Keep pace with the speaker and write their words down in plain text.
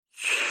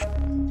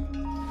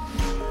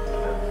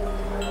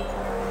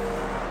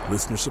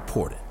Listener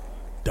supported.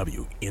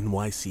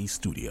 WNYC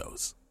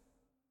Studios.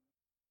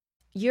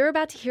 You're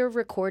about to hear a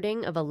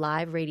recording of a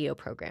live radio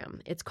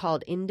program. It's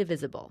called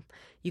Indivisible.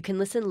 You can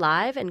listen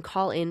live and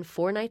call in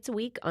 4 nights a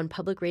week on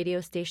public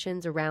radio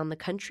stations around the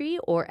country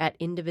or at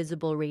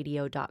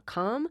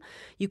indivisibleradio.com.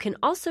 You can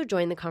also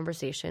join the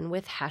conversation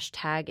with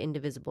hashtag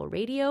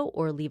IndivisibleRadio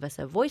or leave us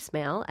a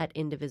voicemail at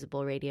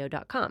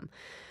indivisibleradio.com.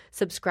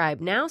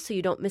 Subscribe now so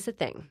you don't miss a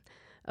thing.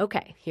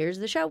 Okay, here's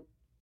the show.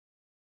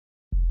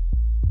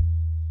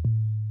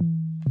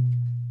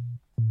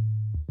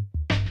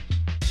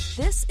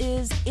 This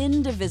is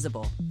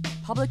Indivisible,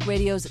 public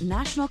radio's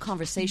national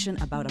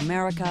conversation about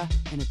America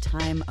in a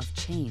time of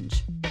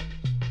change.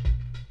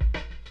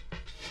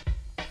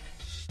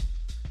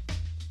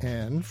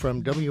 And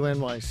from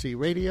WNYC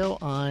Radio,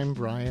 I'm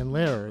Brian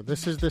Lehrer.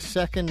 This is the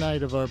second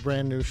night of our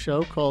brand new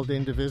show called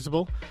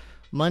Indivisible.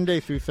 Monday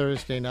through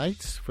Thursday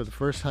nights for the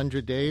first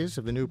 100 days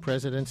of the new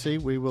presidency.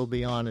 We will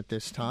be on at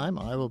this time.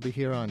 I will be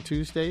here on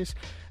Tuesdays,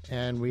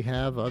 and we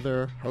have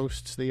other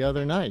hosts the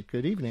other night.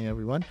 Good evening,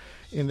 everyone.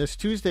 In this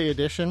Tuesday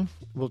edition,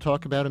 we'll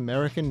talk about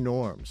American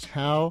norms.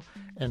 How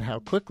and how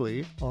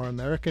quickly are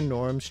American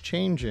norms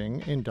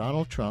changing in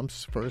Donald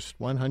Trump's first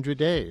 100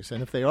 days?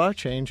 And if they are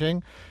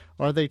changing,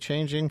 are they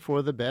changing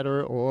for the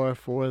better or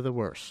for the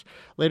worse?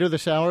 Later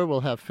this hour,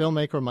 we'll have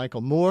filmmaker Michael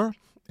Moore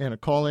and a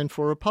call-in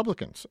for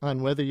Republicans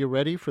on whether you're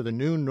ready for the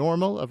new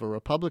normal of a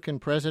Republican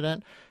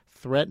president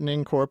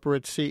threatening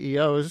corporate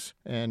CEOs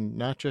and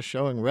not just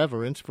showing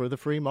reverence for the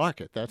free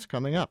market. That's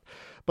coming up.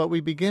 But we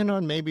begin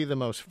on maybe the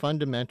most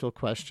fundamental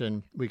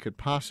question we could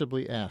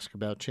possibly ask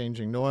about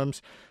changing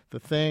norms, the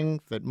thing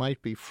that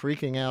might be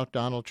freaking out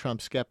Donald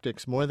Trump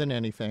skeptics more than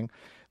anything,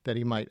 that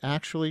he might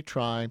actually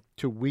try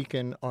to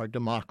weaken our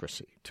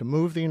democracy, to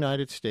move the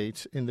United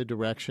States in the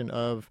direction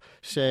of,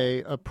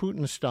 say, a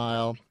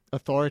Putin-style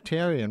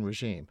authoritarian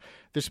regime.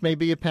 This may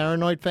be a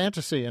paranoid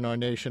fantasy in our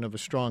nation of a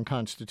strong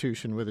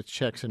constitution with its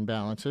checks and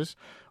balances.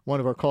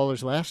 One of our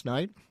callers last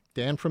night,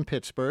 Dan from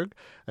Pittsburgh,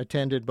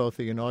 attended both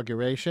the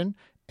inauguration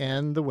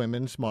and the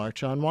Women's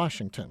March on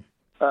Washington.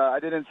 I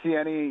didn't see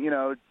any,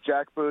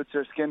 jackboots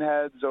or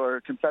skinheads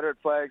or Confederate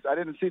flags. I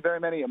didn't see very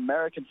many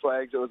American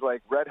flags. It was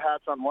like red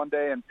hats on one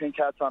day and pink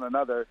hats on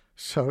another.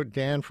 So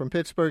Dan from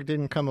Pittsburgh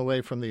didn't come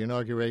away from the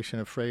inauguration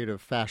afraid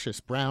of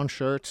fascist brown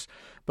shirts,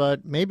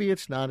 but maybe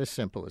it's not as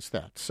simple as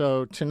that.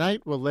 So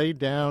tonight we'll lay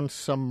down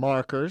some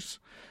markers,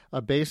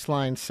 a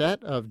baseline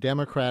set of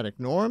democratic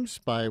norms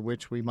by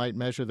which we might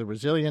measure the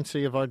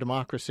resiliency of our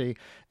democracy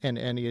and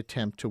any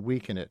attempt to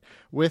weaken it.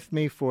 With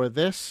me for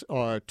this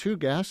are two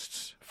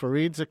guests,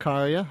 Fareed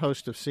Zakaria,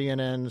 host of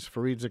CNN's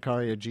Fareed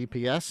Zakaria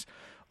GPS,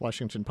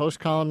 Washington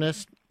Post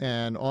columnist,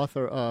 and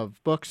author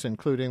of books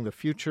including The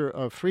Future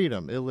of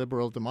Freedom,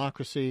 Illiberal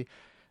Democracy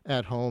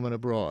at Home and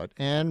Abroad,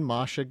 and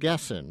Masha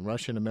Gessen,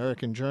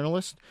 Russian-American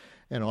journalist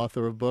and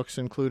author of books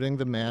including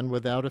The Man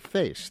Without a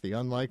Face, The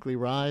Unlikely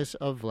Rise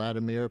of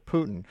Vladimir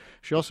Putin.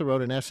 She also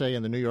wrote an essay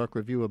in the New York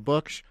Review of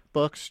Books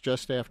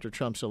just after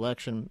Trump's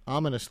election,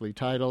 ominously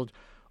titled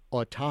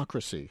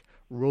Autocracy,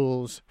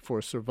 Rules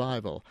for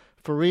Survival.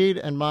 Fareed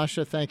and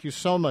Masha, thank you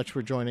so much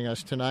for joining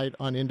us tonight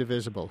on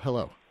Indivisible.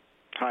 Hello.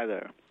 Hi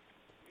there.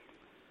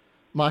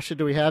 Masha,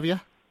 do we have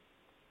you?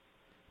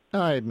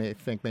 I may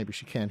think maybe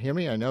she can't hear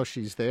me. I know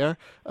she's there.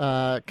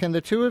 Can the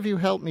two of you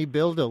help me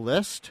build a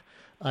list?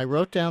 I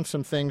wrote down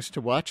some things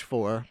to watch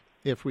for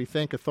if we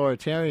think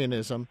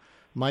authoritarianism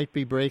might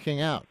be breaking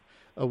out.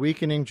 A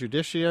weakening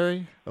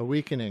judiciary, a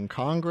weakening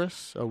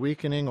Congress, a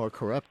weakening or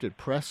corrupted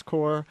press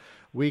corps,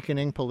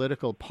 weakening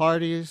political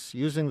parties,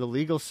 using the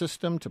legal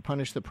system to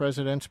punish the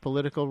president's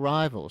political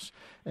rivals.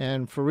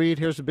 And Fareed,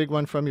 here's a big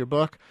one from your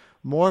book,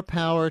 more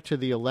power to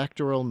the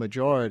electoral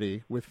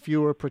majority with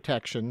fewer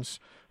protections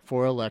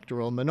for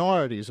electoral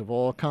minorities of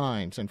all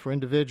kinds and for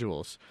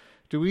individuals.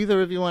 Do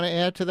either of you want to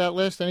add to that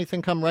list?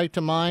 Anything come right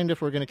to mind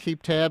if we're going to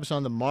keep tabs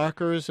on the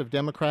markers of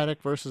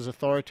democratic versus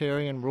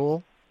authoritarian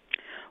rule?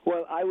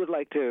 Well, I would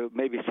like to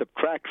maybe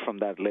subtract from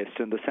that list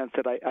in the sense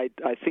that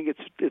I think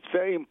it's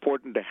very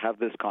important to have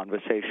this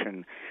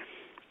conversation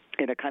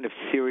in a kind of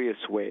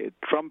serious way.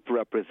 Trump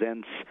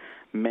represents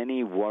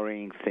many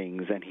worrying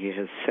things, and he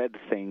has said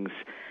things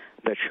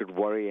that should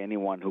worry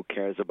anyone who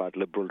cares about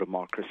liberal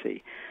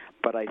democracy.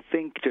 But I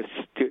think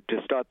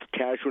to start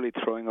casually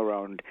throwing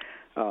around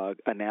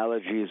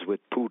analogies with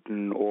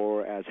Putin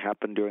or, as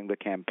happened during the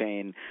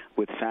campaign,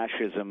 with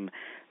fascism,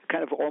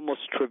 kind of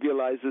almost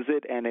trivializes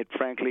it, and it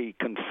frankly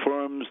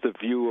confirms the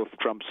view of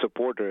Trump's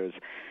supporters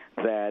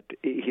that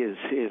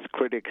his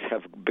critics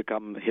have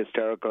become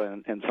hysterical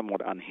and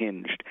somewhat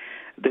unhinged.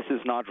 This is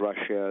not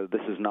Russia.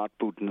 This is not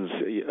Putin's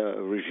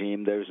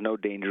regime. There's no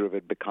danger of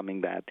it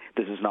becoming that.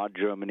 This is not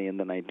Germany in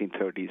the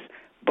 1930s.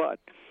 But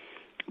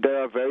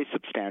there are very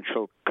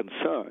substantial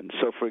concerns.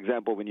 So, for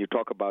example, when you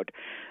talk about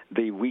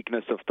the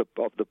weakness of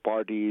the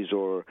parties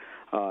or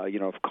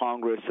of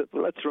Congress,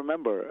 let's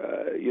remember,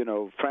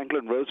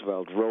 Franklin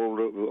Roosevelt rolled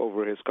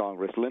over his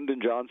Congress.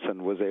 Lyndon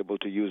Johnson was able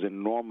to use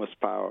enormous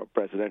power,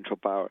 presidential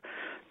power,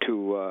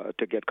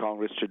 to get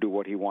Congress to do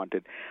what he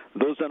wanted.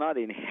 Those are not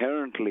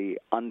inherently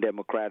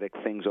undemocratic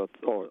things or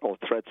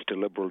threats to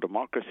liberal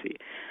democracy.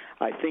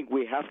 I think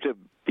we have to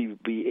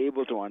be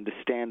able to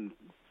understand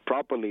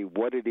properly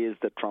what it is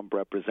that Trump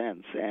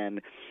represents.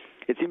 And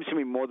it seems to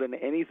me more than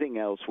anything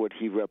else what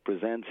he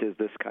represents is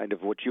this kind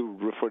of what you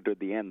referred to at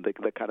the end,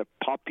 the kind of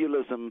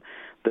populism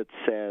that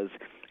says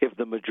if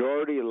the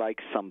majority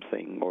likes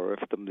something or if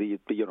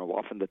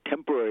often the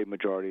temporary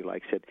majority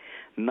likes it,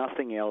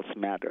 nothing else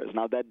matters.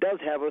 Now, that does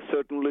have a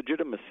certain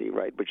legitimacy,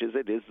 right, which is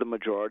it is the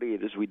majority.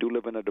 It is we do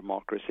live in a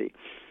democracy,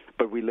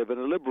 but we live in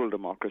a liberal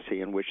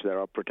democracy in which there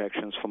are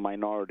protections for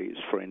minorities,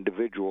 for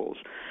individuals,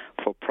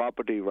 for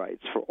property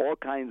rights, for all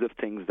kinds of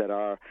things that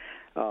are,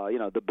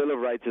 the Bill of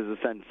Rights is a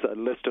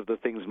list of the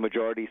things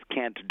majorities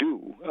can't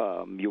do.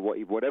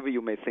 Whatever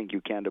you may think,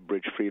 you can't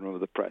abridge freedom of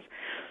the press.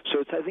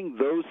 So it's, I think,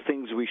 those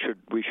things we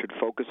should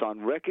focus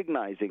on,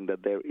 recognizing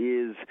that there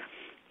is,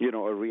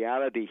 a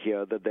reality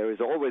here, that there has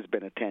always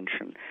been a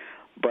tension.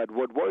 But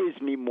what worries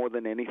me more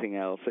than anything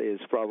else is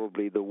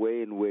probably the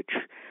way in which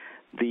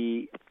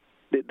the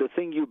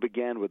thing you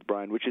began with,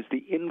 Brian, which is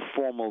the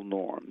informal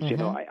norms.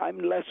 Mm-hmm. I'm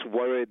less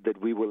worried that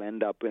we will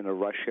end up in a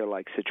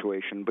Russia-like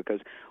situation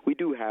because we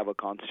do have a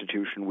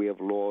constitution, we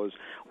have laws,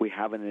 we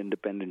have an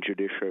independent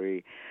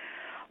judiciary.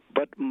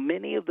 But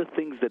many of the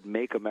things that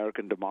make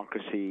American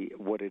democracy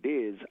what it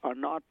is are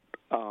not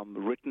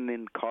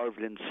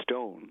carved in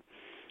stone.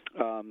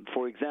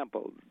 For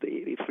example,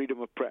 the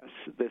freedom of press.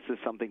 This is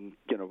something,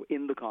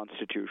 in the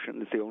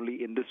Constitution. It's the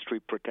only industry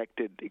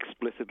protected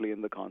explicitly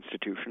in the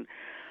Constitution.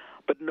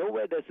 But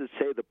nowhere does it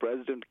say the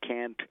president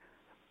can't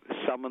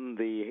summon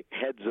the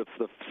heads of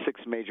the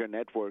 6 major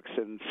networks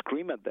and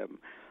scream at them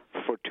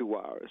for 2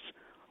 hours,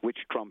 which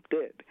Trump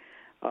did.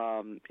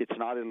 It's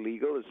not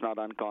illegal. It's not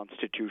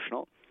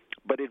unconstitutional.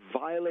 But it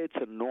violates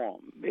a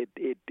norm. It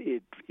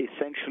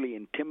essentially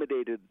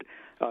intimidated.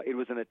 It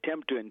was an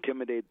attempt to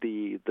intimidate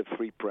the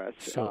free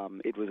press.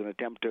 It was an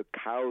attempt to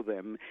cow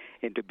them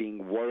into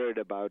being worried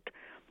about,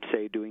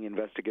 say, doing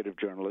investigative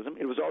journalism.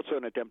 It was also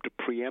an attempt to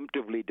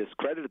preemptively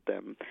discredit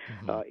them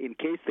in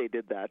case they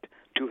did that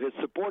to his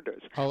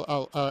supporters.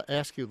 I'll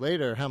ask you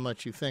later how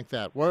much you think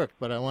that worked,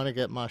 but I want to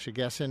get Masha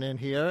Gessen in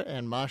here.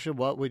 And Masha,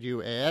 what would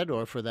you add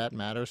or, for that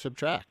matter,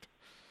 subtract?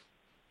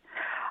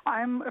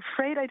 I'm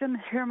afraid I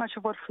didn't hear much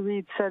of what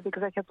Fareed said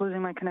because I kept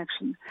losing my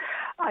connection.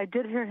 I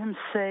did hear him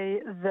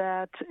say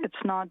that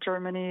it's not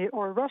Germany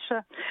or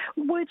Russia,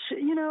 which,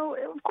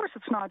 of course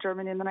it's not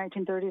Germany in the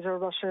 1930s or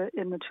Russia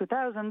in the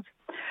 2000s,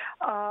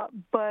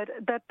 but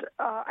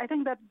I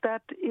think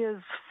that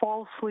is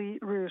falsely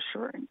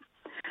reassuring.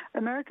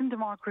 American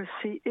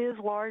democracy is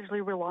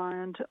largely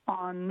reliant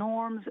on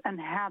norms and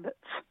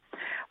habits,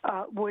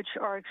 which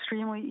are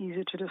extremely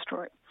easy to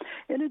destroy.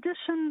 In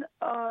addition,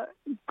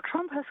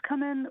 Trump has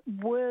come in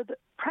with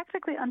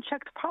practically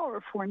unchecked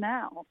power for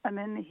now. I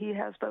mean, he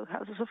has both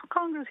houses of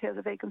Congress, he has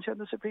a vacancy on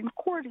the Supreme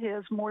Court, he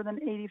has more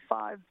than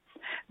 85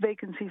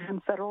 vacancies in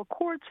federal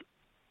courts.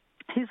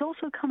 He's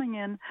also coming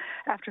in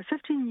after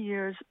 15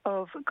 years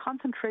of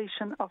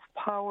concentration of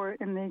power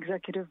in the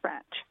executive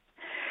branch.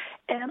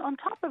 And on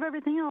top of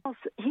everything else,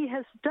 he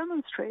has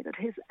demonstrated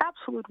his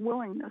absolute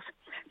willingness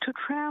to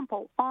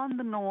trample on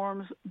the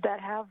norms that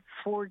have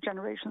for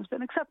generations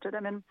been accepted. I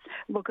mean,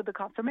 look at the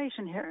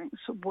confirmation hearings,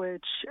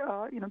 which,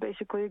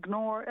 basically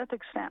ignore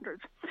ethics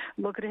standards.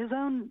 Look at his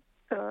own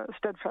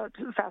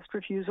steadfast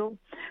refusal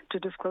to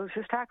disclose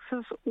his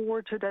taxes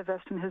or to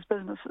divest in his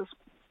businesses.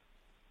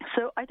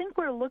 So I think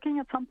we're looking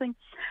at something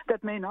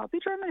that may not be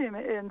Germany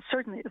and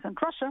certainly isn't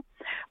Russia,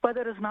 but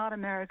that is not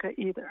America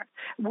either.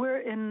 We're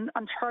in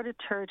uncharted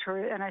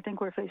territory, and I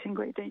think we're facing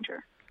great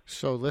danger.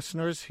 So,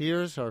 listeners,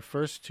 here's our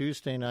first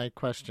Tuesday night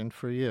question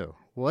for you.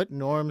 What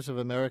norms of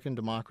American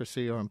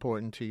democracy are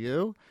important to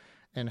you,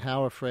 and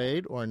how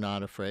afraid or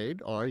not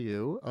afraid are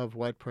you of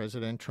what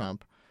President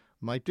Trump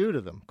might do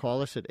to them?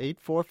 Call us at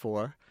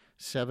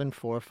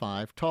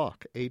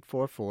 844-745-TALK,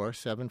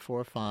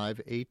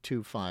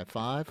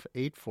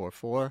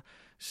 844-745-8255,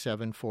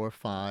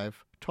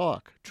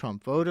 844-745-TALK.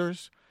 Trump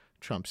voters,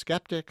 Trump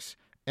skeptics,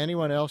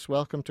 anyone else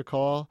welcome to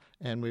call,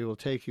 and we will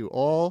take you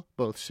all,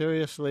 both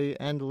seriously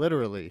and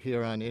literally,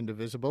 here on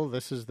Indivisible.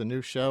 This is the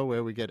new show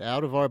where we get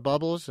out of our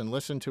bubbles and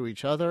listen to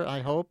each other,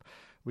 I hope.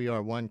 We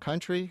are one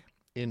country,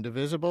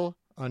 indivisible,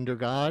 under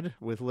God,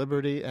 with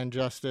liberty and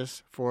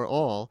justice for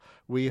all,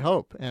 we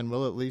hope, and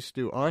we'll at least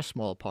do our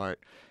small part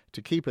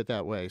to keep it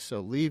that way. So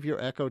leave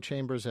your echo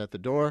chambers at the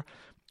door.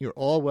 You're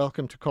all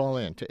welcome to call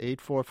in to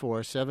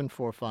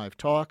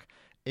 844-745-TALK,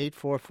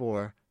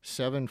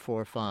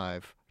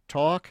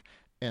 844-745-TALK.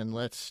 And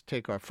let's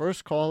take our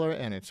first caller,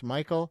 and it's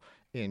Michael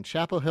in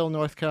Chapel Hill,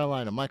 North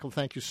Carolina. Michael,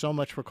 thank you so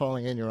much for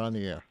calling in. You're on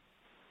the air.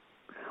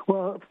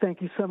 Well,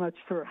 thank you so much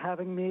for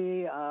having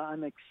me.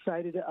 I'm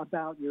excited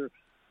about your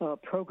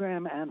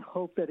program and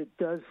hope that it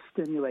does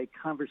stimulate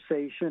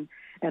conversation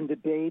and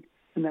debate,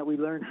 and that we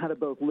learn how to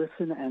both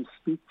listen and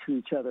speak to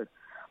each other.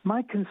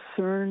 My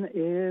concern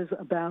is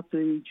about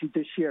the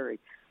judiciary,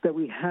 that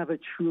we have a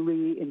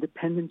truly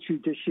independent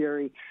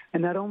judiciary,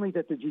 and not only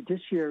that the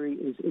judiciary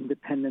is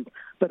independent,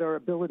 but our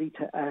ability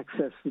to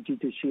access the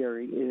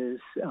judiciary is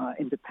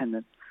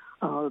independent.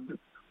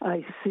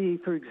 I see,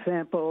 for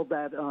example,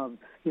 that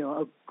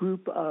a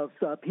group of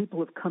people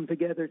have come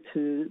together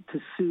to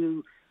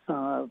sue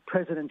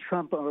President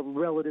Trump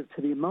relative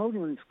to the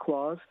Emoluments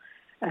Clause,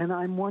 and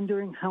I'm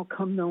wondering how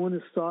come no one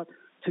has thought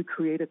to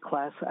create a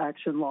class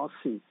action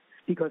lawsuit.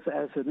 Because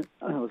as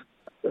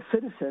a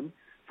citizen,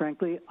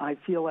 frankly, I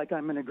feel like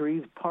I'm an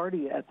aggrieved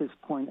party at this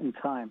point in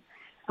time.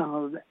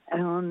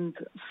 And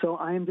so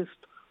I am just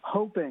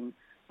hoping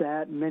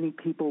that many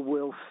people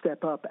will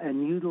step up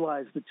and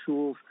utilize the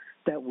tools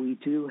that we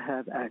do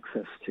have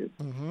access to.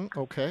 Mm-hmm.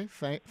 Okay.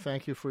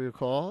 Thank you for your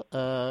call.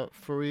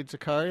 Fareed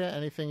Zakaria,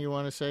 anything you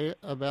want to say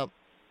about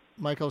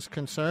Michael's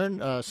concern?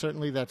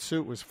 Certainly that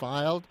suit was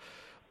filed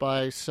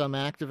by some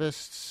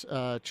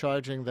activists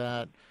charging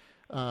that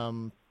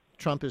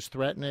Trump is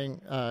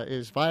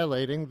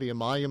violating the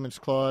Emoluments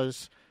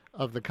Clause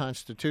of the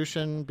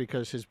Constitution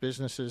because his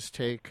businesses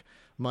take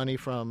money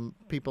from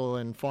people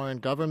in foreign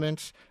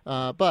governments.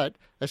 But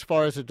as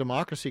far as a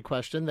democracy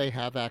question, they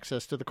have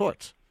access to the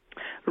courts.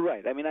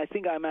 Right. I mean, I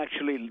think I'm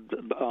actually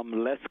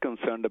less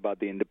concerned about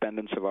the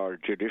independence of our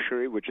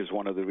judiciary, which is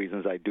one of the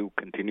reasons I do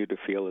continue to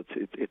feel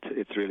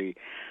it's really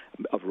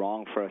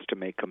wrong for us to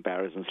make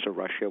comparisons to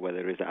Russia, where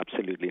there is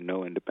absolutely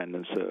no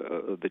independence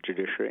of the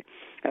judiciary.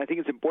 And I think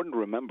it's important to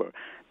remember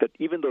that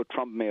even though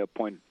Trump may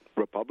appoint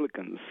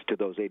Republicans to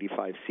those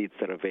 85 seats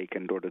that are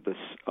vacant or to this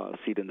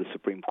seat in the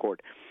Supreme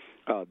Court,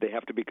 they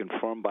have to be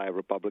confirmed by a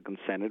Republican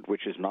Senate,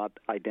 which is not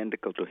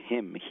identical to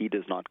him. He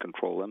does not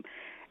control them.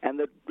 And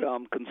that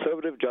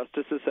conservative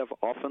justices have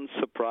often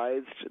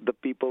surprised the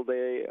people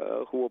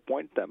who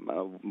appoint them.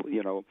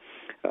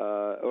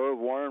 Irv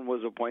Warren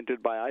was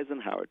appointed by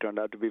Eisenhower, turned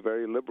out to be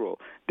very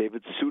liberal.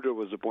 David Souter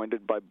was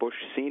appointed by Bush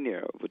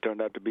Sr., who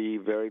turned out to be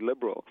very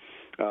liberal.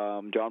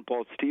 John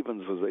Paul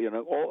Stevens was,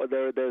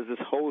 there's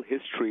this whole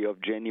history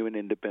of genuine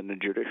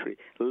independent judiciary.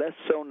 Less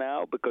so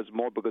now because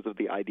of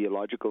the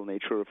ideological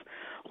nature of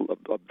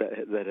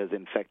that has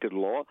infected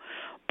law.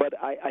 But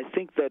I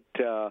think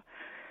that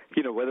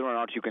whether or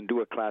not you can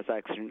do a class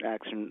action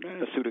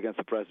suit against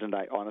the president,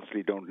 I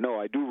honestly don't know.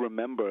 I do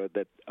remember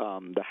that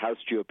the House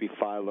GOP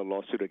filed a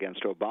lawsuit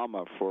against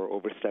Obama for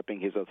overstepping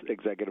his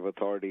executive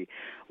authority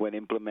when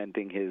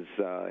implementing his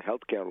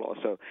health care law.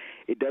 So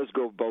it does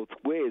go both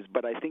ways.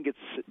 But I think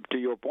it's, to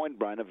your point,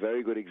 Brian, a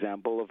very good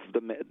example of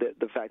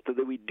the fact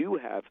that we do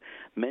have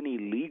many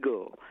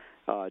legal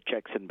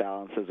checks and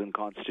balances and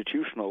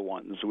constitutional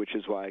ones, which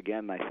is why,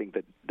 again, I think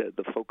that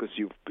the focus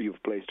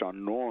you've placed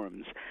on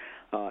norms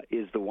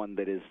is the one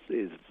that is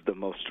the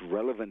most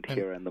relevant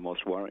here and the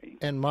most worrying.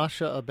 And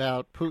Masha,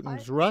 about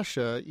Putin's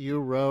Russia, you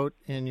wrote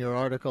in your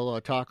article,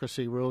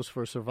 Autocracy Rules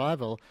for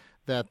Survival,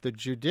 that the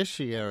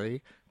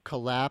judiciary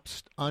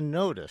collapsed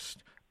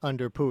unnoticed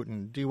under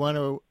Putin. Do you want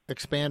to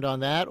expand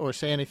on that or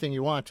say anything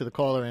you want to the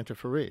caller and to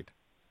Fareed?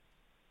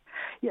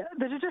 Yeah,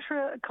 the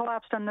judiciary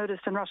collapsed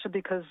unnoticed in Russia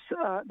because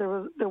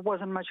there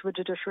wasn't much of a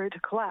judiciary to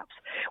collapse.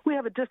 We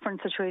have a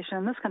different situation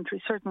in this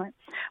country, certainly.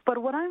 But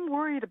what I'm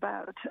worried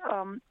about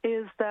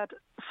is that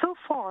so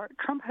far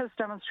Trump has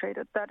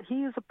demonstrated that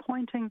he is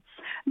appointing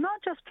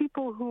not just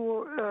people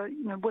who,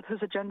 with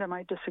whose agenda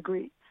might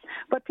disagree,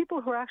 but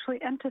people who are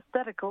actually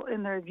antithetical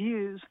in their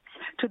views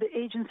to the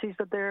agencies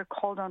that they're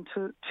called on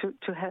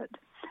to head.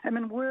 I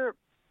mean, we're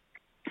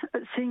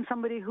seeing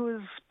somebody who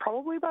is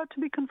probably about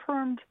to be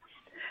confirmed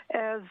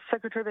as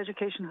Secretary of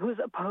Education who is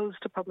opposed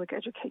to public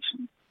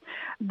education.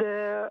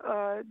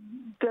 The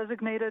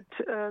designated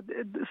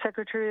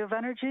Secretary of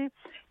Energy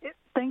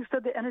thinks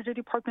that the Energy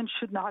Department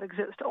should not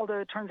exist, although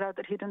it turns out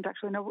that he didn't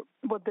actually know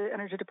what the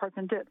Energy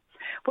Department did.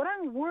 What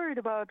I'm worried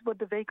about with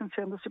the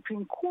vacancy on the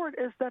Supreme Court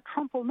is that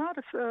Trump will not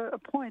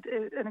appoint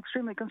an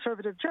extremely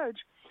conservative judge,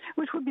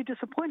 which would be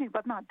disappointing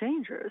but not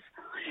dangerous.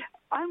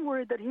 I'm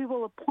worried that he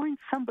will appoint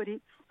somebody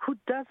who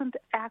doesn't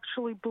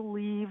actually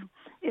believe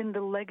in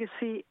the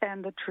legacy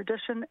and the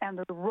tradition and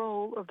the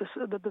role of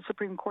that the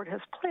Supreme Court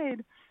has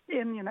played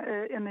in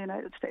the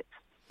United States.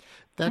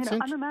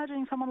 I'm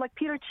imagining someone like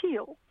Peter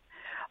Thiel,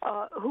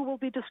 who will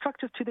be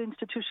destructive to the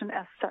institution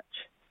as such.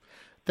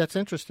 That's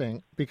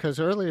interesting because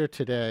earlier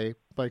today,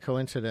 by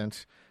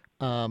coincidence,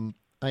 I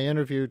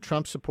interviewed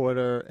Trump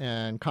supporter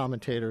and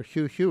commentator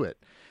Hugh Hewitt.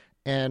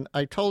 And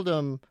I told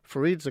him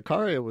Fareed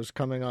Zakaria was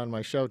coming on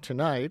my show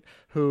tonight,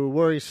 who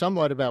worries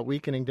somewhat about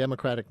weakening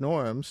democratic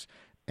norms.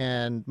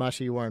 And,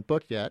 Masha, you weren't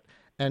booked yet.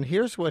 And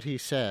here's what he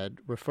said,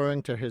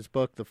 referring to his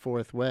book, The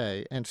Fourth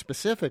Way, and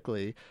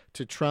specifically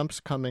to Trump's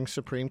coming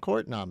Supreme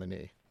Court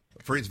nominee.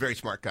 Fareed's a very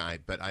smart guy,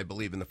 but I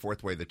believe in the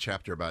fourth way, the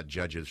chapter about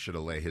judges should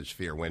allay his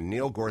fear. When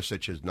Neil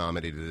Gorsuch is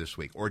nominated this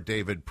week, or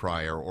David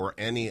Pryor, or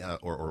any,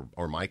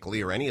 or Mike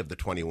Lee, or any of the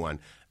 21,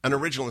 an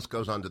originalist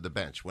goes onto the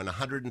bench. When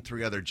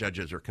 103 other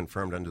judges are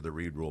confirmed under the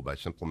Reed rule by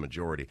simple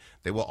majority,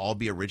 they will all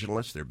be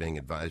originalists. They're being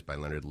advised by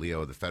Leonard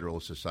Leo of the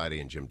Federalist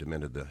Society and Jim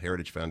DeMint of the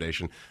Heritage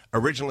Foundation.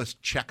 Originalists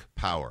check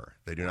power.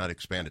 They do not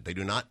expand it. They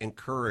do not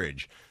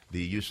encourage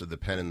the use of the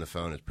pen and the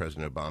phone as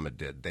President Obama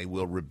did. They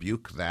will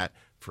rebuke that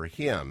for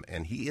him,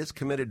 and he is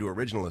committed to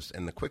originalists,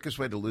 and the quickest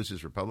way to lose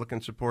his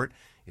Republican support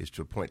is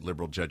to appoint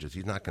liberal judges.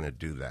 He's not going to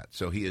do that.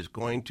 So he is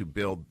going to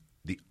build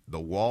the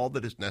wall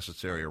that is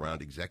necessary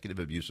around executive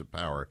abuse of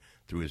power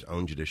through his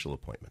own judicial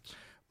appointments.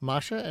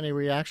 Masha, any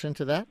reaction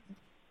to that?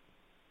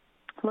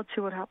 Let's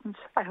see what happens.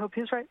 I hope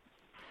he's right.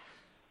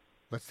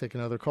 Let's take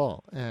another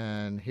call.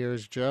 And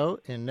here's Joe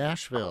in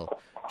Nashville.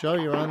 Joe,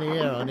 you're on the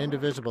air on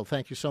Indivisible.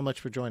 Thank you so much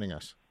for joining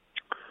us.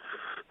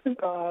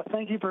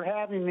 Thank you for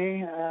having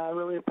me. I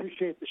really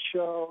appreciate the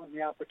show and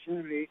the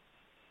opportunity.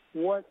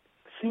 What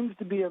seems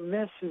to be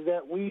amiss is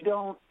that we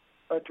don't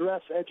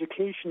address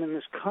education in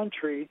this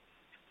country,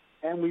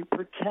 and we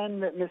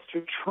pretend that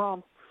Mr.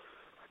 Trump,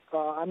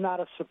 I'm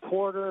not a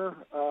supporter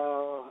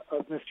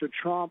of Mr.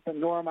 Trump, and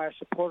nor am I a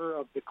supporter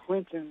of the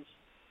Clintons,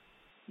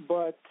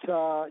 but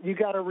you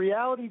got a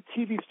reality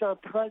TV star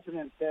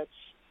president that's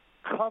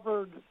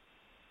covered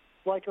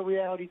like a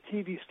reality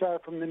TV star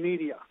from the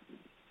media.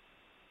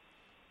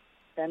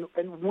 And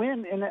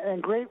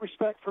great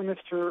respect for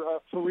Mr.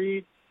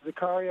 Fareed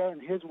Zakaria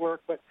and his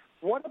work, but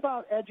what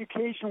about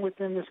education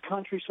within this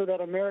country so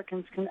that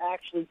Americans can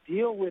actually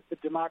deal with the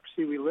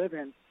democracy we live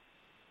in?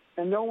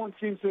 And no one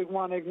seems to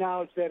want to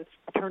acknowledge that it's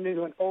turned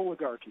into an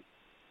oligarchy.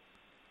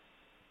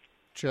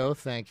 Joe,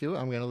 thank you.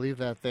 I'm going to leave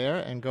that there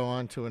and go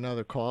on to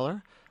another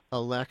caller,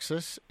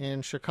 Alexis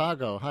in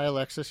Chicago. Hi,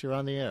 Alexis. You're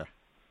on the air.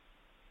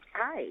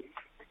 Hi.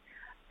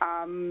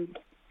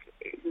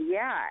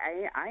 Yeah,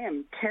 I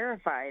am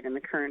terrified in the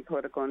current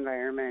political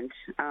environment.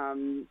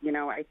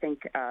 I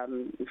think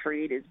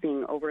Fareed is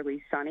being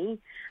overly sunny,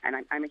 and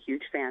I'm a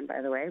huge fan,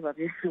 by the way. Love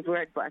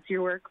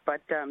your work.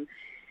 But,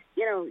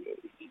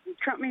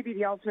 Trump may be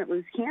the ultimate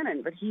loose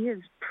cannon, but he has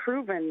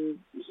proven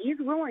he's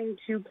willing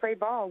to play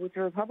ball with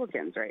the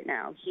Republicans right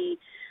now.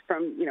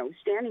 From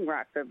Standing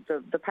Rock,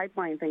 the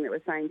pipeline thing that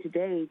was signed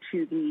today,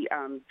 to the,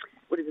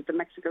 the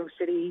Mexico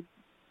City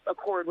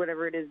Accord,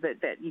 whatever it is,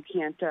 that you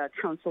can't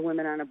counsel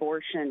women on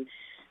abortion,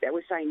 that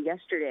was signed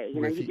yesterday.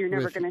 You're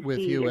never going to see with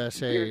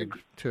U.S. aid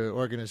to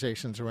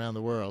organizations around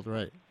the world,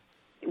 right?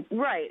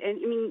 Right,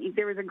 and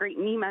there was a great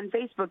meme on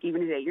Facebook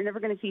even today. You're never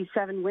going to see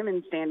 7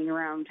 women standing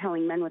around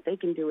telling men what they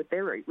can do with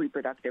their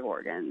reproductive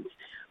organs,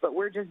 but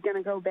we're just going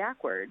to go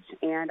backwards.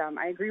 And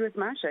I agree with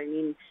Masha. I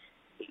mean,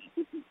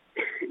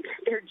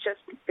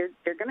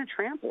 they're going to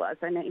trample us,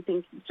 and I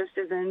think just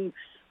as in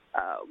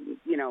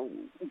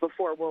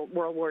before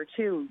World War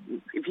II,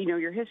 if you know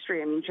your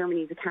history, I mean,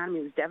 Germany's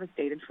economy was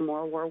devastated from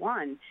World War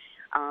I,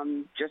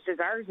 just as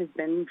ours has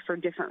been for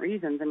different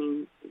reasons. I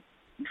mean,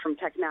 from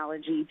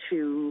technology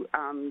to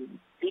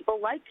people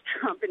like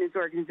Trump and his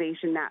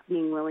organization not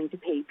being willing to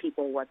pay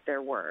people what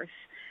they're worth.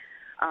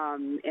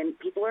 And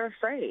people are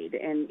afraid,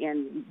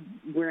 and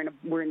we're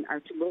in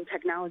our little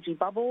technology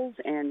bubbles,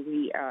 and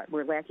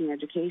we're lacking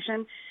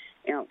education.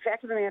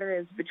 Fact of the matter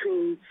is,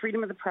 between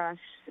freedom of the press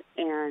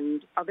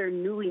and other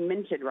newly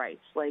minted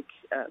rights like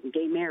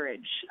gay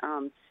marriage,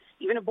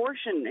 even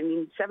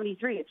abortion,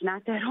 73, it's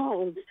not that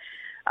old.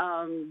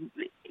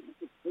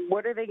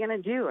 What are they going to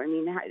do? I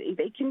mean,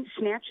 they can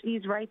snatch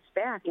these rights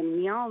back, and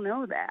we all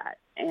know that,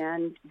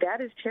 and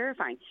that is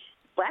terrifying.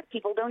 Black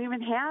people don't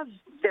even have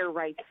their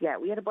rights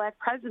yet. We had a black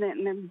president,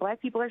 and then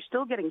black people are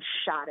still getting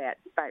shot at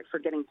for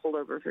getting pulled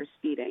over for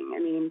speeding. I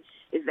mean,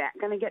 is that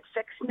going to get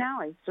fixed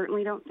now? I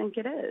certainly don't think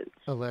it is.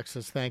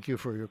 Alexis, thank you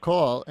for your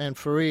call. And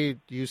Fareed,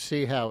 you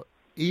see how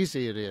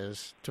easy it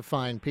is to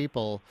find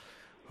people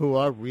who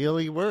are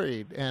really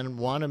worried and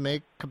want to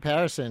make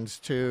comparisons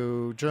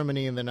to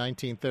Germany in the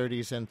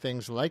 1930s and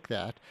things like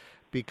that,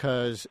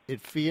 because it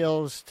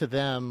feels to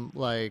them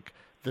like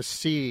the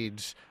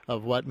seeds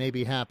of what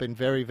maybe happened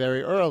very,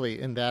 very early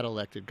in that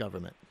elected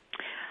government.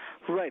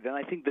 Right, and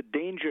I think the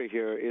danger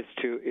here is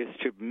to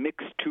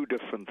mix two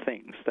different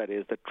things. That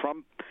is, that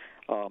Trump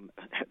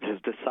has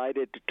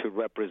decided to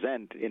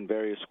represent in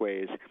various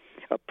ways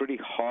a pretty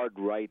hard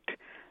right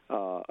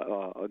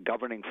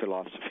governing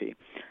philosophy,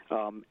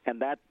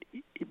 and that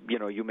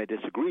you may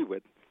disagree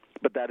with,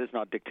 but that is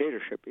not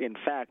dictatorship. In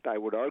fact, I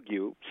would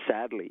argue,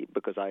 sadly,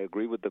 because I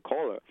agree with the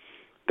caller,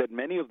 that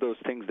many of those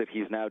things that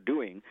he's now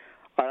doing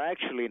are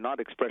actually not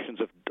expressions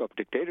of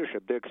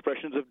dictatorship. They're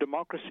expressions of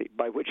democracy,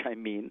 by which I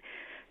mean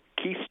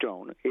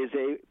Keystone is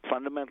a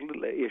fundamental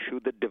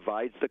issue that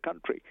divides the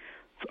country.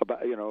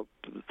 The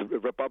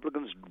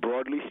Republicans,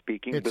 broadly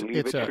speaking,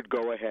 believe it should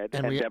go ahead,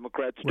 and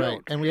Democrats don't.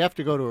 Right, and we have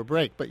to go to a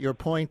break. But your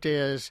point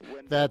is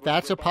that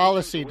that's a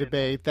policy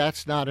debate.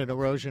 That's not an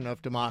erosion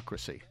of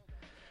democracy.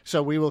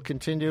 So we will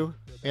continue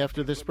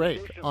after this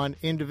break on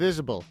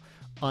Indivisible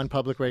on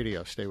Public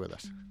Radio. Stay with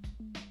us.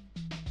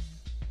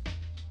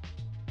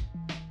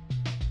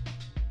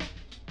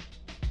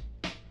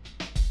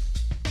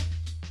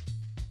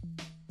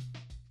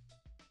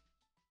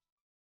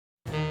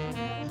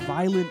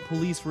 violent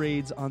police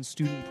raids on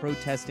student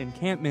protest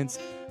encampments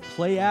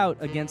play out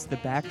against the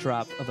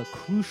backdrop of a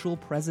crucial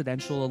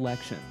presidential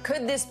election.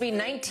 Could this be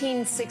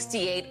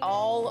 1968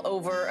 all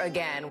over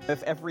again?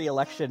 If every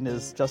election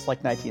is just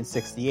like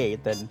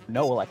 1968, then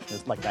no election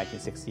is like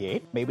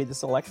 1968. Maybe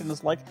this election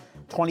is like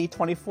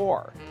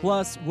 2024.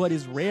 Plus, what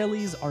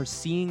Israelis are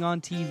seeing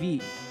on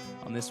TV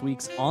on this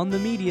week's On the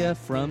Media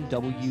from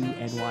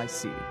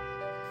WNYC.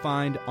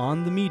 Find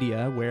On the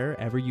Media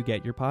wherever you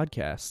get your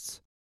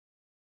podcasts.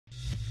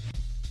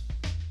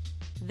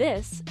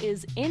 This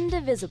is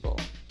Indivisible.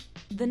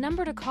 The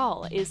number to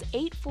call is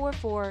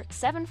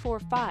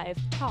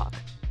 844-745-TALK.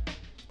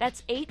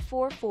 That's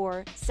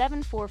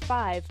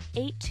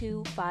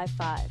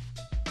 844-745-8255.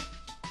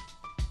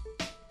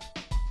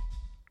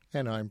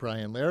 And I'm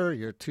Brian Lehrer,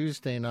 your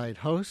Tuesday night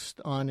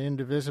host on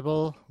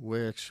Indivisible,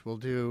 which we'll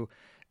do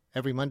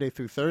every Monday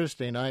through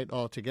Thursday night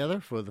all together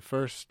for the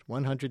first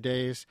 100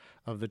 days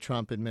of the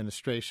Trump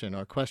administration.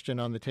 Our question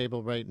on the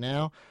table right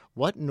now: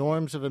 what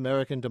norms of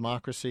American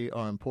democracy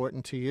are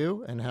important to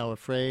you, and how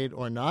afraid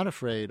or not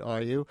afraid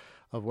are you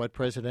of what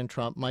President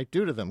Trump might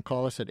do to them?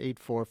 Call us at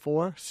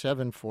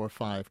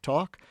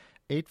 844-745-TALK,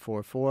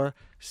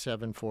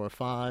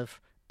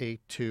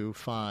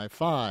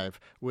 844-745-8255,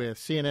 with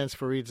CNN's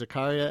Fareed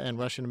Zakaria and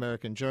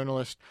Russian-American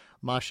journalist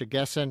Masha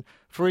Gessen.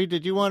 Fareed,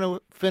 did you want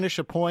to finish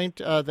a point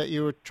that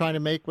you were trying to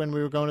make when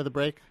we were going to the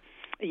break?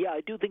 Yeah,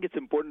 I do think it's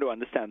important to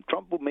understand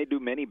Trump may do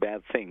many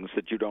bad things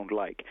that you don't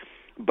like.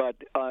 But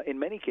in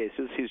many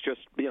cases, he's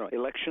just,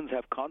 elections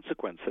have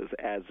consequences,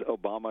 as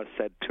Obama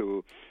said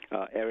to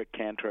Eric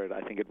Cantor,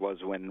 I think it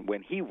was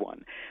when he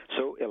won.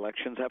 So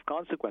elections have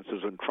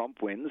consequences. When Trump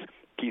wins,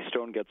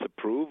 Keystone gets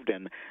approved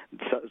and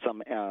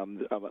some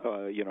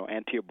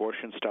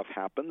anti-abortion stuff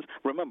happens.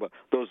 Remember,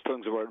 those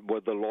things were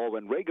the law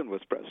when Reagan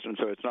was president.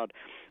 So it's not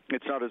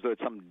as though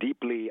it's some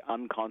deeply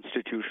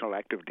unconstitutional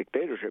act of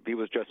dictatorship. He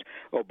was just,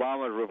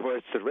 Obama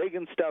reversed the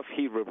Reagan stuff,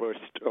 he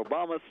reversed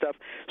Obama stuff.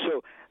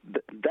 So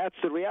that's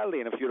the reality.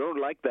 And if you don't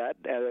like that,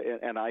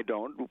 and I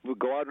don't,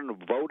 go out and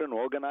vote and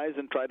organize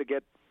and try to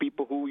get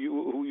people who you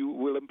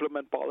will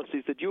implement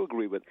policies that you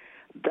agree with.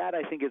 That,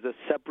 I think, is a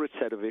separate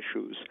set of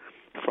issues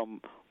from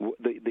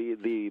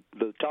the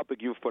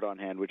topic you've put on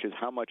hand, which is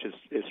how much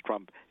is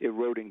Trump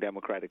eroding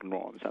democratic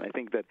norms. And I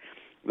think that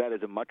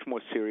is a much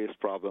more serious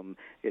problem.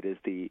 It is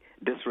the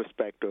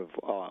disrespect of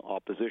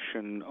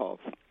opposition, of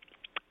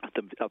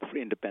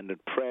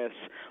independent press,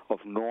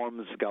 of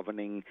norms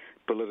governing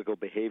political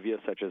behavior,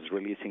 such as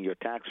releasing your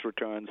tax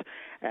returns,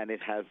 and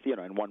it has,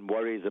 and one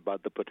worries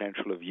about the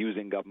potential of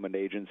using government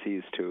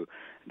agencies to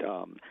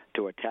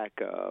attack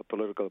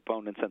political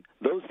opponents, and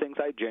those things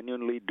I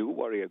genuinely do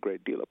worry a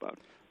great deal about.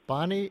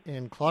 Bonnie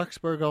in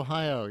Clarksburg,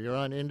 Ohio, you're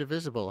on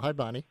Indivisible. Hi,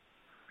 Bonnie.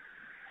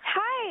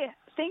 Hi,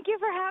 thank you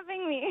for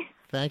having me.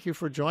 Thank you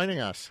for joining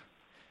us.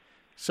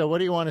 So what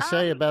do you want to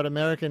say about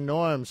American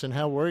norms and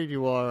how worried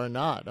you are or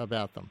not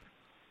about them?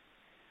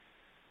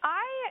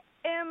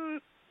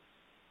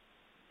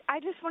 I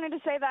just wanted to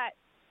say that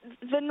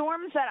the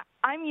norms that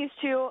I'm used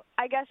to,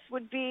 I guess,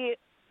 would be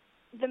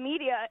the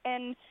media.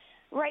 And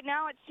right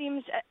now it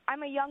seems,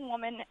 I'm a young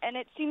woman, and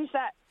it seems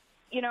that,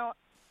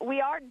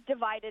 we are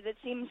divided. It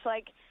seems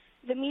like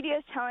the media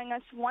is telling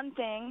us one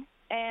thing,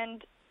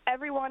 and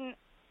everyone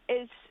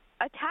is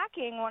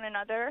attacking one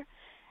another.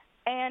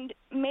 And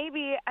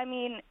maybe,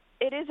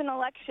 it is an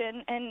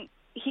election, and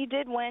he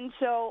did win,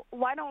 so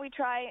why don't we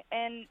try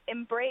and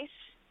embrace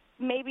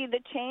maybe the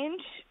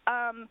change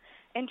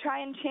and try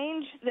and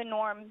change the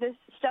norm, this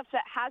stuff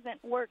that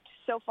hasn't worked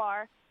so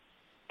far,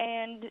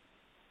 and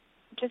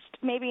just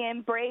maybe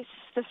embrace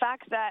the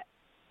fact that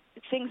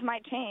things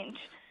might change.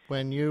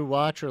 When you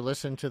watch or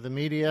listen to the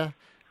media,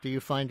 do you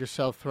find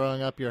yourself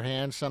throwing up your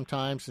hands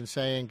sometimes and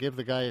saying, give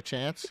the guy a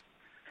chance?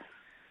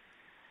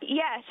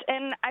 Yes,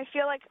 and I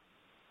feel like,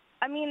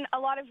 a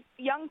lot of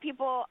young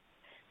people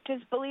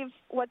just believe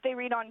what they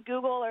read on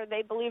Google, or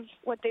they believe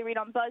what they read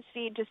on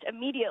BuzzFeed just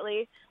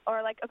immediately,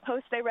 or like a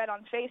post they read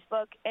on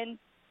Facebook, and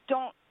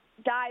don't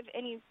dive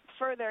any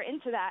further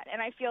into that. And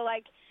I feel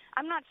like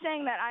I'm not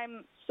saying that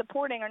I'm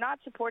supporting or not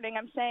supporting.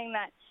 I'm saying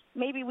that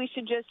maybe we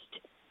should just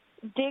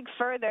dig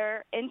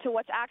further into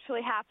what's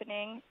actually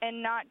happening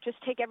and not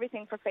just take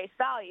everything for face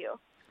value.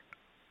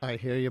 I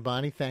hear you,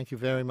 Bonnie. Thank you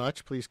very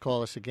much. Please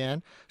call us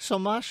again. So,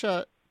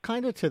 Masha,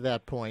 kind of to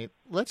that point,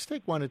 let's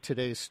take one of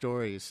today's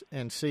stories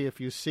and see if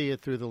you see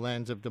it through the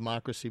lens of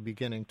democracy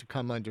beginning to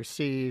come under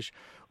siege,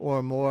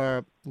 or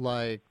more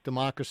like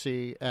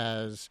democracy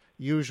as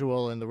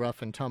usual in the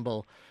rough and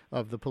tumble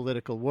of the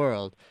political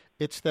world.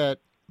 It's that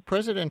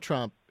President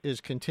Trump is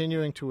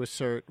continuing to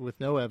assert with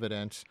no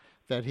evidence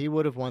that he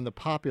would have won the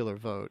popular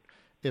vote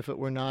if it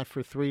were not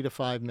for 3 to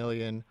 5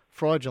 million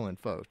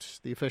fraudulent votes.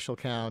 The official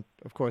count,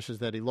 of course, is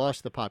that he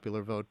lost the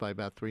popular vote by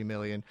about 3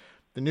 million.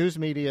 The news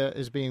media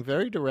is being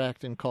very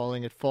direct in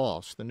calling it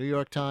false. The New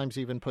York Times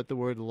even put the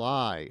word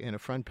lie in a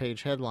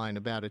front-page headline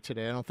about it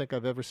today. I don't think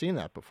I've ever seen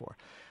that before.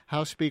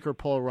 House Speaker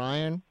Paul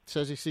Ryan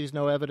says he sees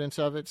no evidence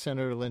of it.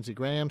 Senator Lindsey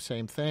Graham,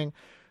 same thing.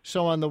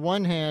 So on the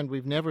one hand,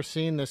 we've never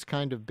seen this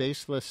kind of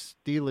baseless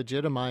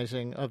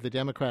delegitimizing of the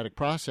democratic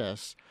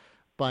process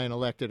by an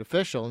elected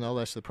official, no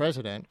less the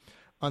president.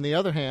 On the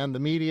other hand, the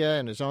media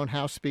and his own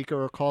House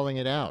Speaker are calling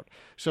it out.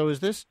 So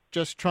is this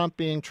just Trump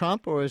being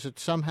Trump, or is it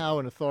somehow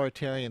an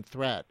authoritarian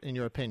threat, in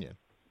your opinion?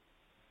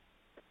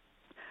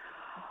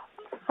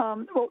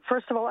 Well,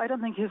 first of all, I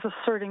don't think he's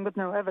asserting with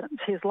no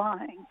evidence. He's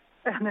lying.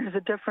 And there's a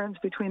difference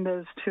between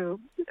those two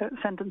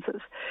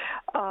sentences.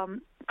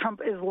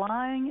 Trump is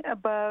lying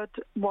about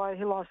why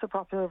he lost the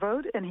popular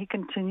vote, and he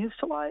continues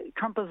to lie.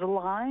 Trump is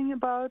lying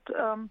about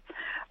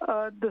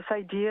this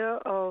idea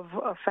of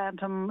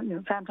phantom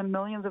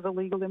millions of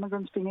illegal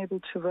immigrants being able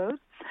to vote,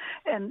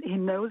 and he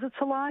knows it's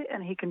a lie,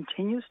 and he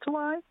continues to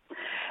lie.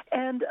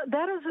 And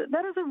that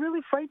is a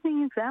really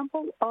frightening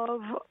example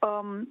of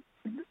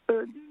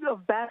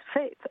bad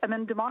faith. I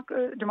mean,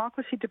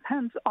 democracy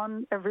depends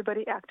on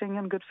everybody acting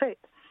in good faith.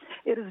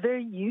 It is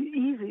very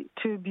easy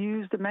to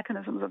abuse the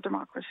mechanisms of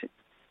democracy.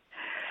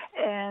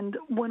 And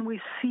when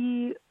we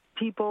see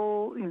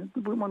people,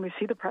 when we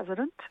see the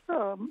president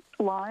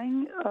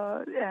lying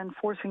and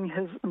forcing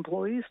his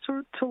employees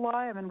to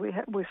lie, I mean,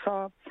 we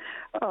saw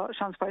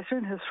Sean Spicer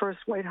in his first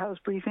White House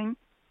briefing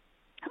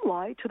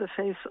lie to the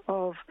face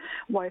of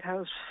White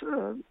House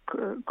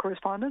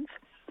correspondents.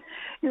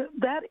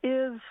 That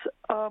is,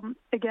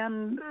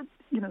 again,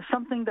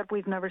 something that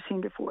we've never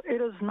seen before.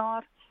 It is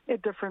not a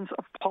difference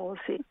of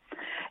policy.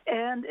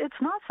 And it's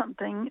not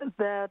something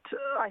that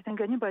I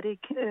think anybody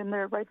in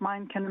their right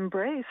mind can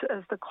embrace,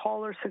 as the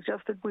caller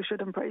suggested we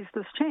should embrace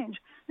this change.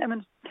 I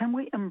mean, can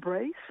we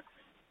embrace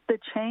the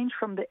change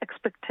from the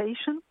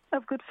expectation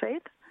of good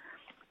faith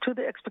to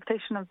the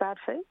expectation of bad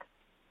faith?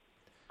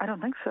 I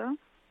don't think so.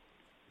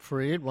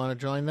 Fareed, want to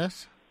join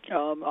this?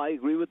 I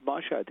agree with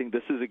Masha. I think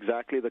this is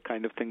exactly the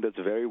kind of thing that's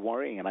very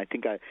worrying, and I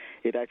think I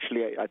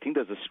think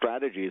there's a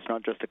strategy. It's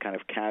not just a kind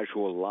of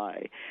casual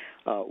lie.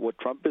 What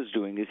Trump is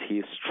doing is he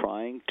is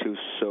trying to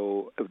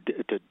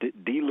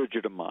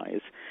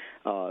delegitimize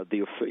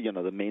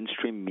the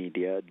mainstream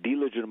media,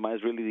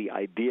 delegitimize really the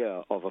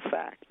idea of a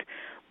fact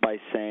by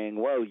saying,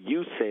 well,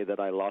 you say that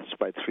I lost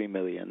by 3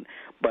 million,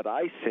 but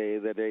I say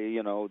that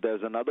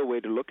there's another way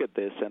to look at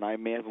this, and I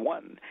may have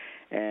won,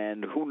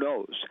 and who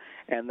knows?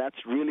 And that's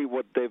really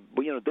what this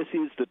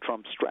is the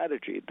Trump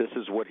strategy. This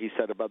is what he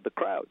said about the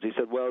crowds. He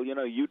said, well,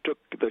 you took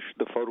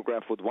the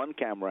photograph with one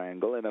camera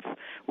angle, and if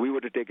we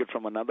were to take it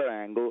from another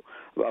angle,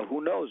 well,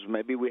 who knows?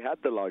 Maybe we had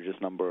the largest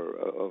number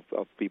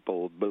of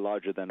people,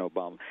 larger than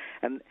Obama.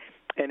 And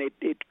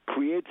it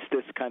creates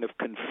this kind of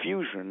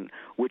confusion,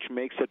 which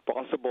makes it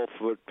possible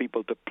for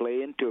people to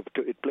play into.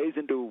 It plays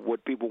into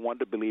what people want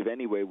to believe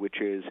anyway,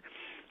 which is,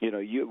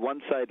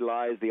 one side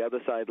lies, the other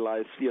side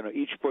lies.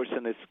 Each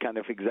person is kind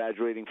of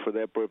exaggerating for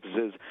their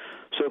purposes.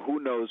 So who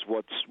knows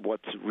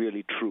what's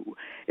really true?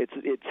 It's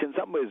in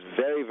some ways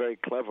very, very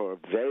clever,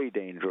 very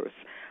dangerous.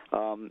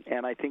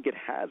 And I think it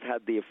has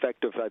had the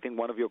effect of, I think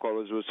one of your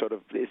callers was sort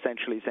of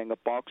essentially saying a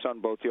pox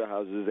on both your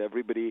houses.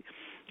 Everybody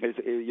is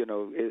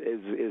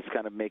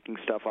kind of making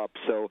stuff up.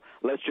 So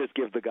let's just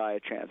give the guy a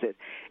chance.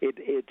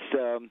 It's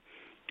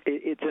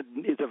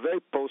a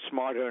very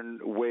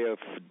postmodern way of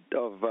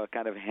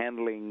kind of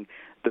handling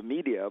the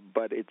media,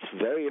 but it's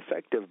very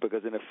effective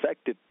because in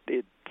effect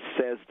it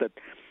says that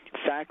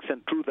facts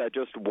and truth are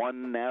just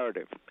one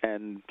narrative,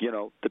 and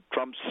the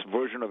Trump's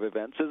version of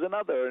events is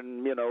another,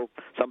 and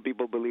some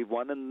people believe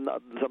one and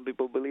some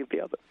people believe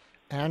the other.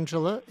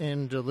 Angela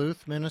in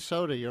Duluth,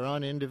 Minnesota, you're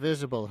on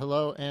Indivisible.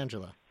 Hello,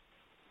 Angela.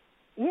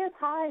 Yes,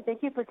 hi.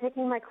 Thank you for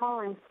taking my call.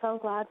 I'm so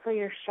glad for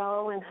your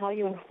show and how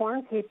you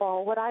inform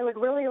people. What I would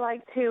really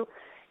like to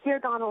hear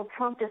Donald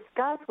Trump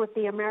discuss with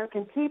the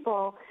American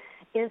people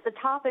is the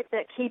topic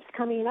that keeps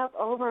coming up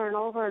over and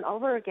over and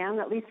over again,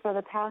 at least for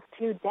the past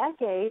 2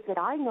 decades that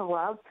I know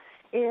of,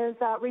 is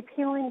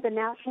repealing the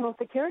National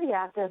Security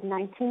Act of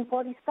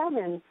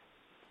 1947.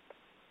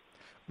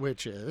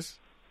 Which is?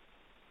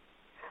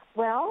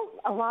 Well,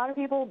 a lot of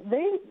people,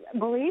 they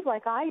believe,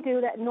 like I do,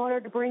 that in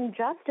order to bring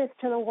justice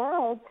to the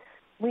world,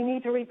 we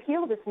need to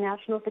repeal this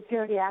National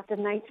Security Act of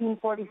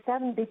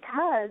 1947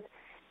 because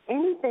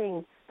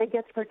anything that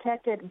gets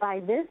protected by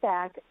this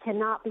act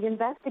cannot be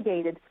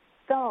investigated.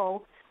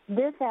 So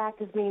this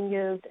act is being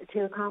used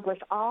to accomplish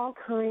all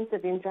kinds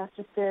of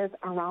injustices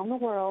around the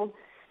world,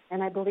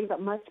 and I believe it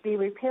must be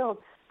repealed.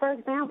 For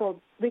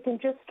example, we can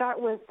just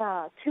start with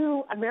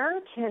 2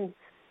 American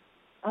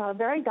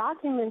very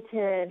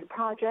documented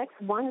projects.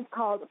 One is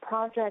called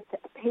Project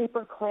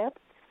Paperclip.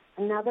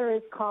 Another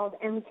is called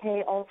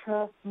MK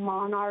Ultra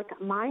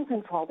Monarch Mind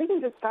Control. We can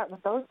just start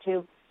with those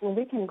 2, and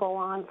we can go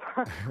on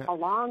for a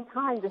long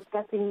time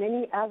discussing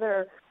many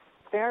other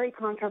very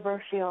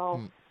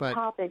controversial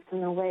topics in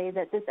the way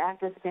that this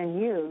act has been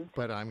used.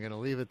 But I'm going to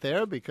leave it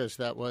there because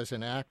that was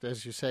an act,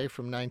 as you say,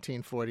 from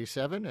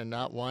 1947 and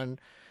not one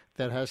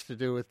that has to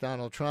do with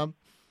Donald Trump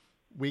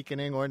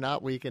weakening or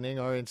not weakening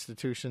our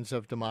institutions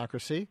of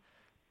democracy.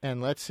 And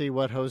let's see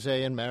what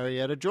Jose in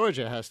Marietta,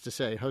 Georgia has to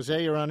say.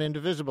 Jose, you're on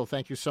Indivisible.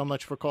 Thank you so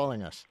much for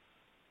calling us.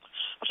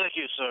 Thank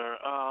you, sir.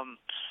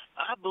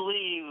 I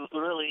believe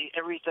really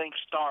everything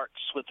starts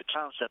with the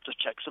concept of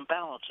checks and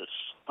balances.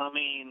 I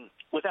mean,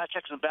 without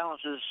checks and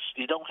balances,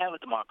 you don't have a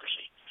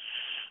democracy.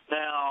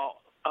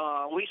 Now,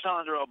 we saw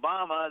under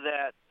Obama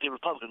that the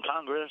Republican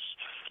Congress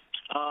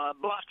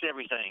blocked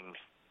everything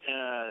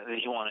that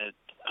he wanted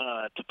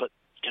to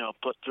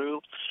put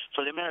through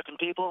for the American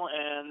people,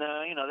 and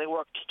they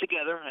worked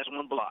together as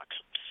one block.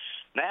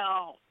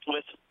 Now,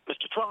 with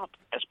Mr. Trump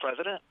as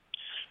president,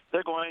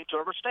 they're going to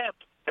rubber stamp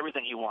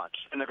everything he wants,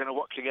 and they're going to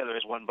work together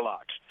as one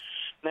block.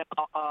 Now,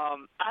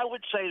 I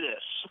would say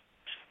this.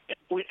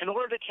 In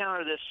order to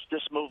counter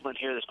this movement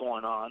here that's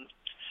going on,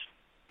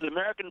 the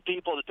American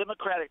people, the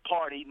Democratic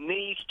Party,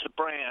 needs to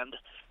brand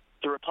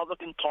the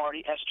Republican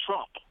Party as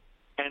Trump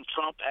and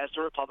Trump as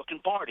the Republican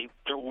Party.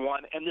 They're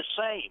one and the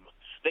same.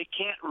 They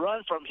can't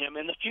run from him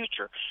in the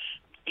future,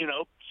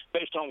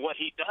 based on what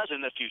he does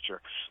in the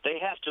future. They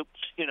have to,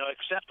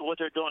 accept what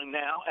they're doing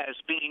now as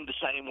being the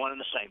same, one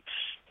and the same.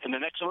 In the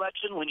next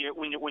election, when you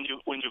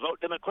vote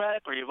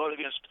Democratic or you vote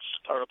against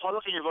a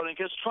Republican, you're voting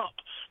against Trump.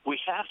 We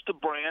have to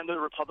brand the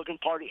Republican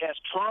Party as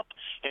Trump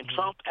and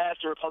Trump as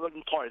the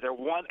Republican Party. They're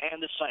one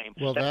and the same.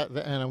 Well,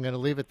 and I'm going to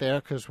leave it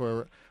there because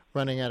we're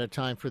running out of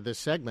time for this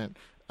segment.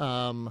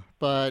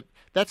 But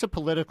that's a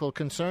political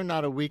concern,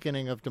 not a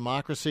weakening of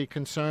democracy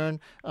concern,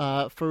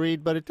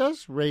 Fareed. But it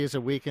does raise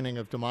a weakening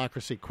of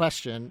democracy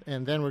question.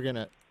 And then we're going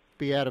to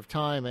be out of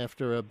time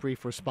after a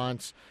brief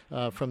response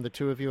from the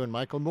two of you. And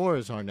Michael Moore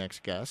is our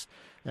next guest.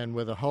 And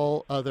with a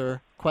whole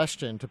other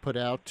question to put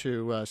out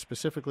to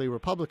specifically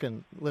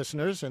Republican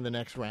listeners in the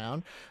next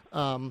round.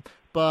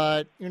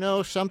 But,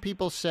 some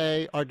people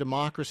say our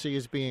democracy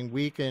is being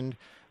weakened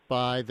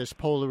by this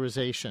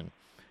polarization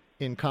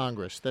in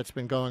Congress that's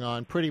been going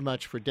on pretty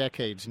much for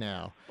decades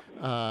now.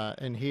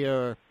 And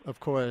here,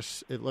 of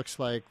course, it looks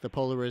like the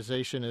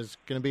polarization is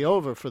going to be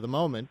over for the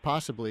moment,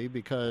 possibly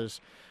because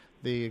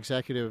the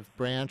executive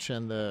branch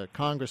and the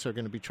Congress are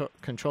going to be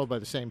controlled by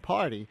the same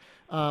party.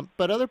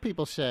 But other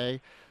people say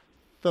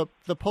the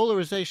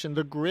polarization,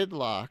 the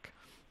gridlock,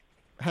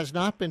 has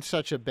not been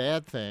such a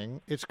bad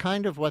thing. It's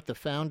kind of what the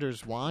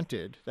founders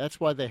wanted. That's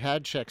why they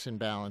had checks and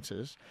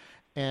balances.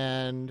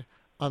 And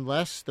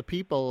unless the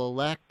people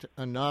elect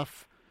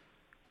enough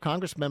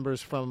Congress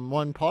members from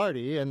one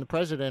party and the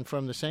president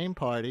from the same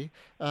party,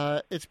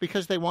 it's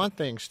because they want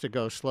things to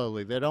go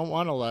slowly. They don't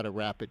want a lot of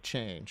rapid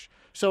change.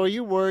 So are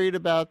you worried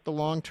about the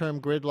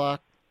long-term gridlock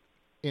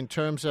in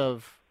terms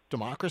of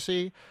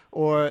democracy,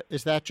 or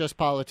is that just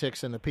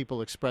politics and the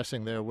people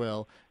expressing their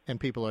will and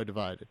people are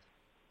divided?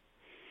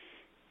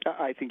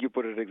 I think you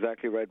put it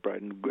exactly right,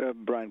 Brian.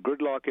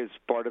 Gridlock is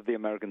part of the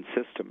American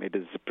system. It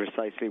is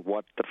precisely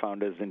what the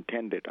founders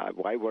intended.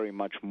 I worry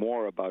much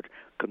more about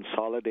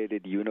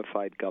consolidated,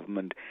 unified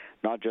government,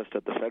 not just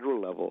at the federal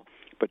level,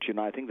 but,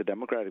 I think the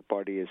Democratic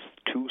Party is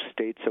 2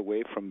 states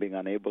away from being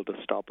unable to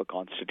stop a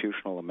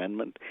constitutional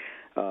amendment.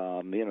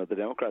 The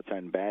Democrats are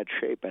in bad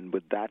shape, and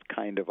with that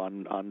kind of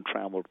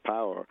untrammeled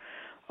power,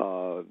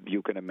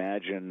 you can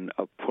imagine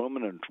a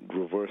permanent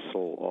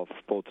reversal of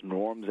both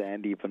norms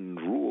and even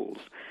rules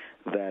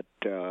that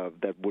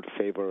would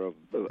favor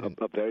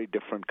a very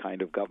different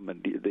kind of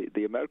government.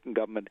 The American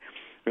government,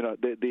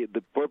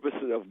 the purpose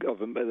of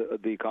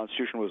the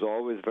Constitution was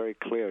always very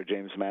clear.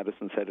 James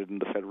Madison said it in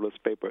the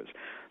Federalist Papers.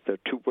 There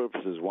are 2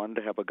 purposes: one,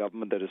 to have a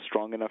government that is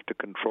strong enough to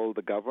control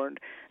the governed,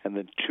 and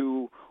then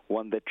 2,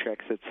 one that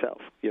checks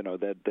itself.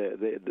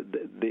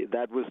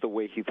 That was the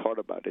way he thought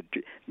about it.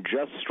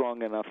 Just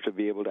strong enough to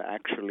be able to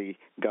actually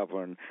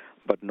govern,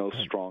 but no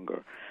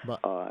stronger.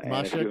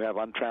 And if you have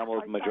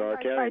untrammeled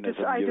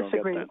majoritarianism, you don't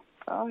get that.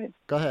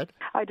 Go ahead.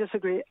 I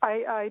disagree.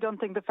 I don't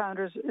think the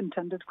founders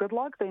intended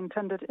gridlock. They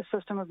intended a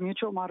system of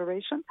mutual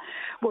moderation.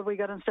 What we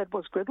got instead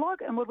was gridlock,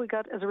 and what we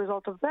got as a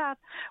result of that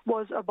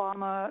was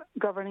Obama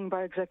governing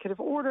by executive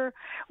order,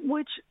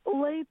 which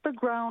laid the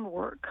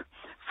groundwork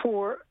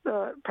for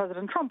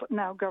President Trump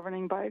now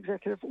governing by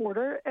executive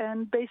order,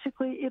 and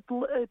basically it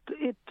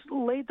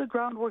laid the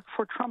groundwork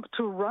for Trump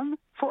to run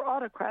for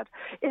autocrat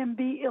and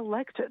be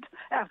elected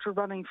after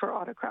running for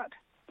autocrat.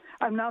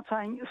 I'm not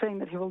saying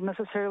that he will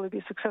necessarily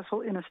be successful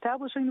in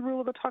establishing the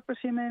rule of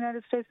autocracy in the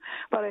United States,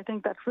 but I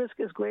think that risk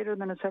is greater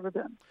than it's ever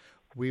been.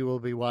 We will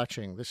be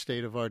watching the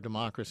state of our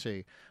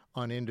democracy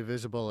on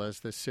Indivisible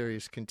as this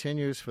series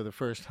continues for the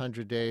first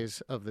 100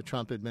 days of the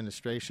Trump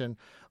administration.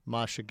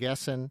 Masha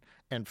Gessen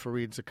and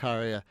Fareed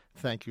Zakaria,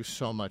 thank you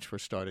so much for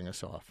starting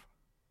us off.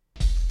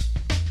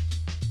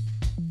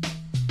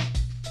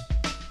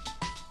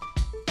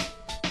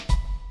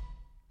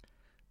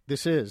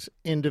 This is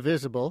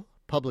Indivisible,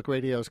 Public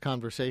Radio's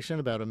conversation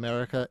about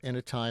America in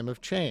a time of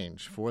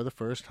change for the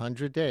first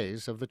 100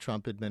 days of the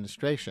Trump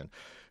administration.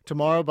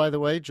 Tomorrow, by the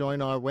way,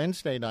 join our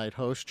Wednesday night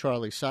host,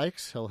 Charlie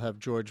Sykes. He'll have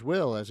George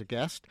Will as a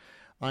guest.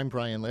 I'm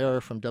Brian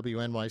Lehrer from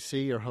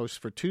WNYC, your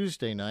host for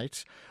Tuesday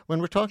nights.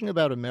 When we're talking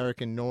about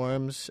American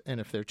norms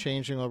and if they're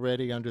changing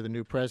already under the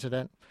new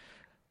president,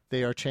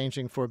 they are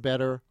changing for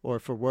better or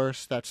for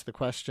worse, that's the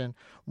question.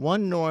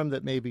 One norm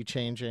that may be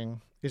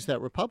changing is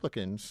that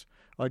Republicans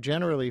are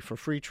generally for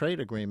free trade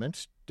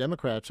agreements.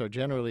 Democrats are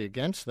generally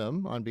against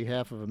them on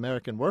behalf of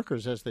American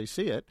workers as they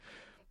see it.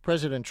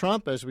 President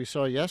Trump, as we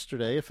saw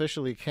yesterday,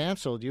 officially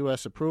canceled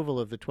U.S. approval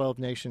of the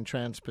 12-nation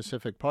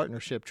Trans-Pacific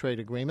Partnership trade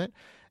agreement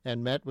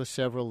and met with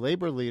several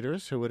labor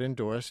leaders who had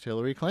endorsed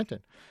Hillary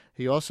Clinton.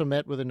 He also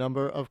met with a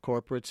number of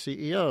corporate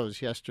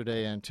CEOs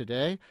yesterday and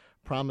today,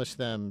 promised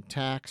them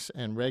tax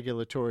and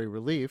regulatory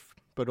relief,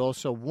 but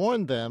also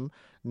warned them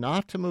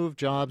not to move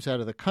jobs out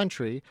of the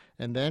country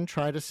and then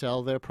try to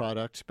sell their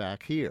products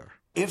back here.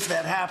 If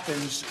that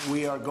happens,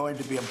 we are going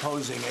to be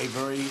imposing a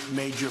very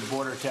major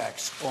border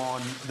tax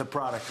on the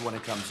product when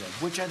it comes in,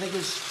 which I think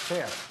is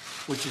fair,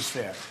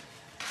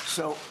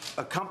 So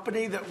a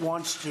company that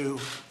wants to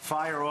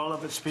fire all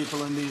of its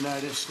people in the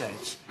United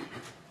States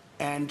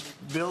and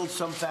build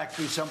some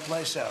factory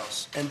someplace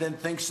else and then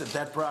thinks that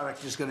that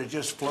product is going to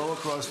just flow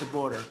across the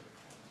border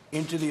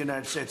into the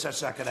United States,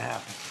 that's not going to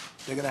happen.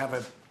 They're going to have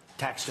a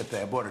tax to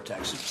pay, a border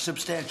tax, a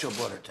substantial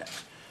border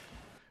tax.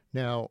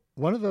 Now,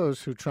 one of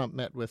those who Trump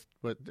met with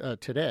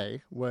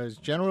today was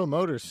General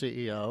Motors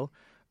CEO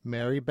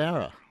Mary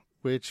Barra,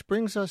 which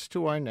brings us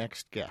to our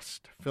next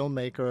guest,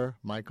 filmmaker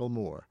Michael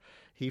Moore.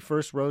 He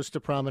first rose to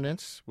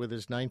prominence with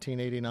his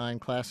 1989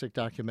 classic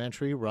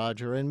documentary,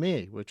 Roger and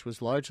Me, which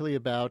was largely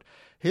about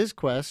his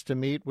quest to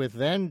meet with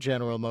then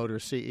General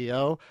Motors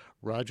CEO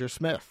Roger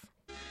Smith.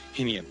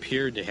 And he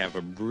appeared to have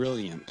a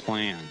brilliant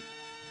plan.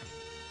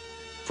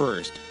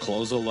 First,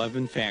 close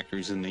 11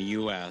 factories in the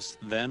U.S.,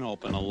 then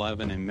open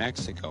 11 in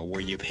Mexico,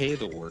 where you pay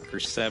the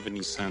workers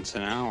 70 cents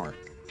an hour.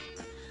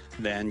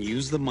 Then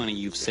use the money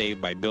you've saved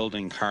by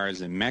building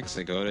cars in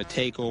Mexico to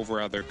take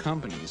over other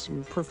companies,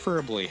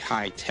 preferably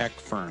high-tech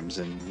firms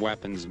and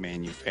weapons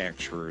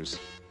manufacturers.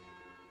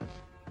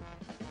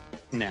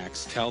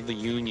 Next, tell the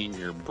union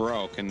you're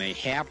broke, and they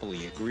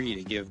happily agree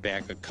to give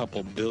back a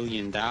couple $2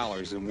 billion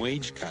in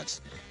wage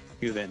cuts.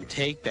 You then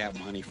take that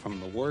money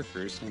from the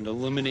workers and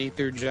eliminate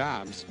their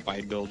jobs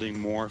by building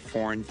more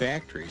foreign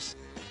factories.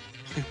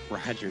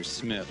 Roger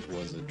Smith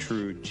was a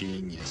true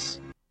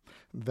genius.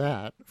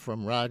 That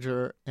from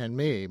Roger and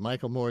Me.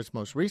 Michael Moore's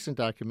most recent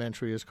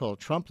documentary is called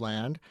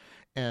Trumpland,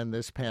 and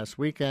this past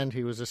weekend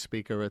he was a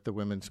speaker at the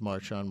Women's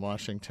March on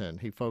Washington.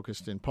 He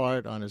focused in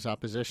part on his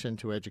opposition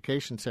to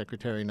Education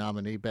Secretary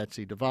nominee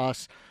Betsy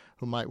DeVos,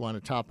 who might want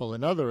to topple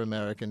another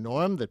American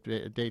norm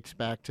that dates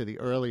back to the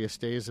earliest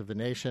days of the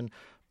nation,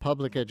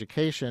 public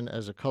education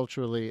as a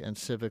culturally and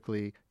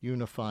civically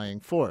unifying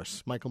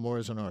force. Michael Moore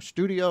is in our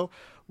studio.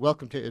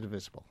 Welcome to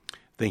Indivisible.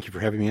 Thank you for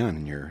having me on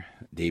in your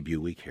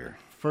debut week here.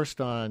 First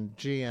on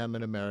GM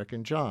and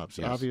American jobs.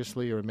 Yes.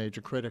 Obviously, you're a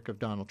major critic of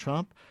Donald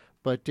Trump,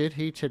 but did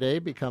he today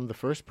become the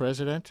first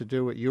president to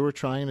do what you were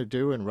trying to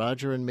do in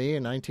Roger and Me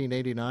in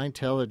 1989,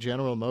 tell a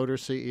General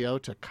Motors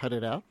CEO to cut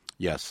it out?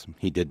 Yes,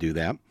 he did do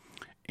that,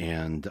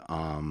 and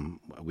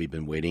we've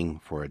been waiting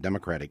for a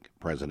Democratic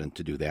president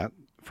to do that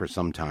for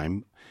some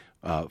time.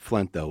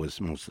 Flint, though, is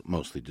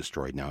mostly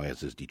destroyed now,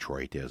 as is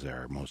Detroit, as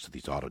are most of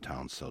these auto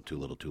towns, so too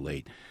little too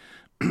late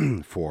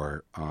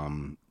for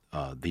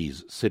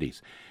these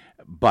cities.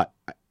 But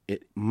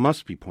it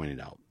must be pointed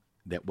out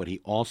that what he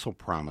also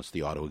promised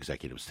the auto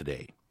executives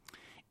today,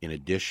 in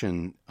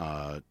addition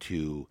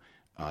to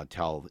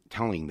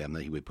telling them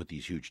that he would put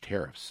these huge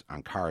tariffs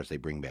on cars they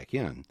bring back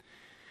in,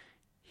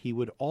 he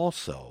would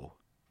also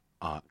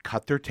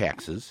cut their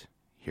taxes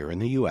here in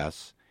the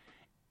U.S.,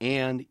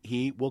 and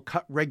he will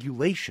cut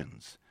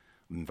regulations,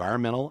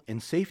 environmental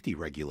and safety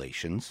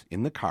regulations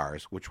in the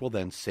cars, which will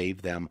then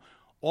save them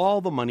all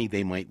the money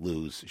they might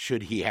lose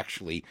should he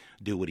actually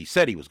do what he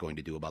said he was going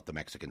to do about the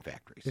Mexican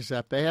factories. Is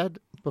that bad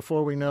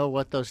before we know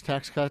what those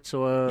tax cuts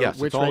or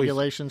which always,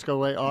 regulations go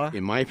away are?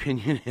 In my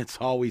opinion, it's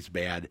always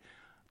bad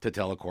to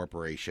tell a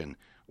corporation,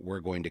 we're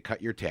going to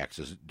cut your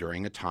taxes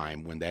during a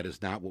time when that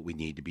is not what we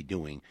need to be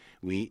doing.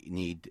 We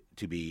need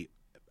to be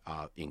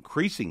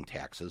increasing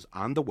taxes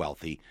on the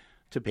wealthy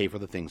to pay for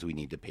the things we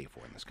need to pay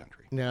for in this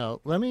country.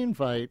 Now, let me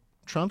invite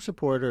Trump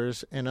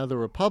supporters and other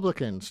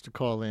Republicans to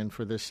call in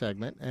for this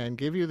segment and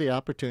give you the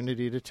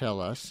opportunity to tell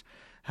us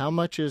how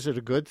much is it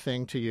a good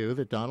thing to you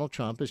that Donald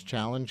Trump is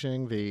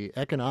challenging the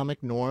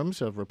economic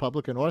norms of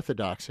Republican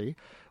orthodoxy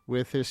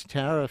with his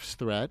tariffs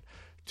threat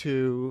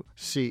to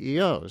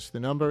CEOs.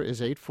 The number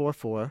is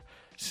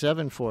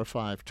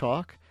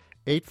 844-745-TALK.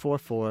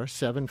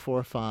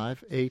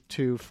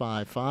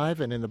 844-745-8255.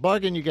 And in the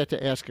bargain, you get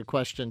to ask a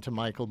question to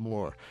Michael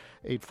Moore.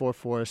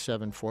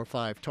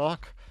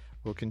 844-745-TALK.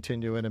 We'll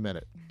continue in a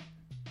minute.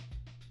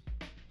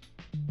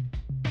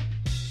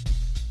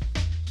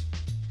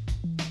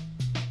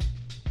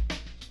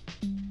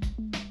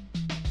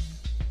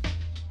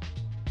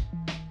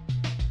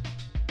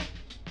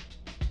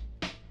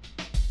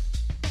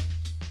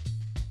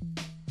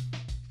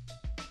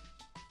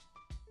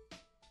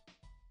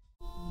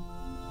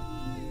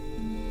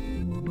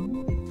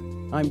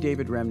 I'm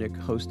David Remnick,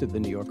 host of the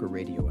New Yorker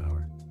Radio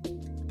Hour.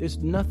 There's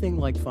nothing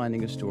like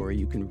finding a story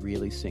you can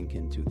really sink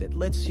into that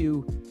lets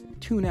you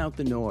tune out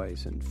the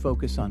noise and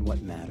focus on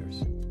what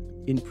matters.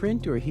 In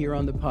print or here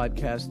on the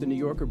podcast, the New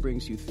Yorker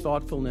brings you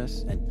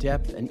thoughtfulness and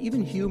depth and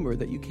even humor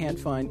that you can't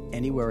find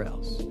anywhere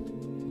else.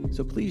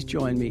 So please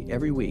join me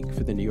every week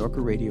for the New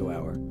Yorker Radio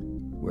Hour,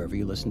 wherever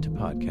you listen to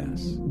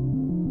podcasts.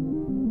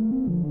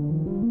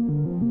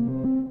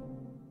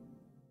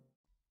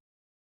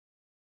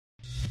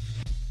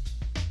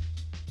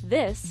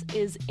 This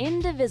is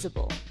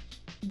Indivisible.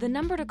 The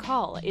number to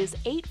call is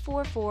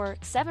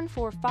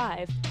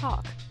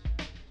 844-745-TALK.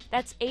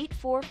 That's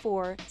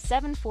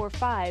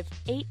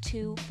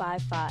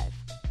 844-745-8255.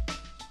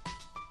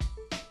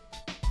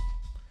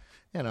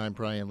 And I'm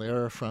Brian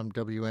Lehrer from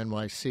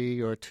WNYC,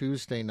 your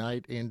Tuesday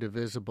night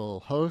Indivisible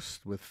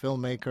host with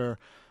filmmaker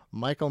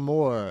Michael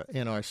Moore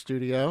in our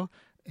studio.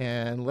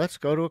 And let's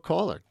go to a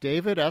caller.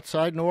 David,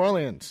 outside New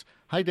Orleans.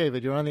 Hi,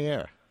 David. You're on the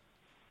air.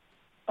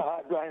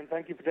 Brian,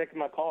 thank you for taking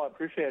my call. I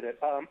appreciate it.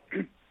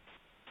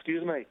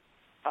 Excuse me.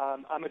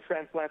 I'm a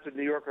transplanted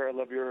New Yorker. I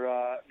love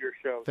your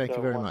show. Thank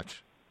you very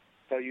much.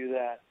 Tell you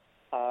that.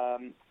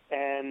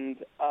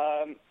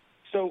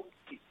 So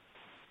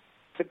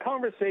the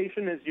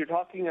conversation is you're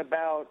talking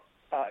about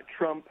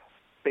Trump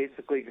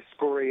basically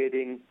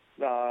excoriating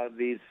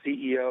these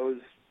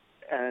CEOs.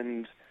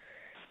 And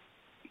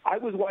I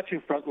was watching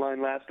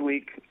Frontline last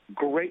week.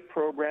 Great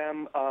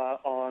program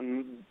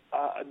on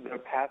the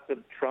path of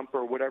Trump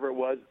or whatever it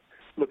was,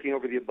 looking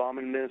over the Obama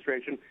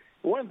administration.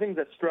 One of the things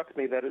that struck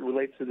me that it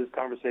relates to this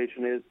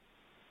conversation is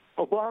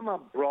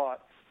Obama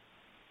brought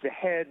the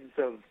heads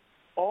of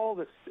all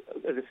the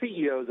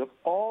CEOs of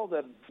all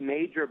the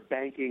major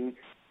banking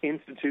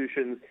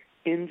institutions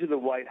into the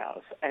White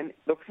House. And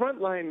the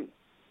Frontline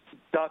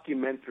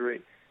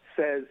documentary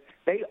says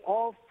they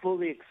all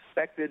fully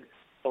expected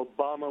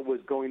Obama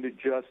was going to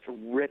just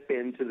rip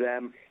into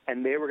them,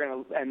 and they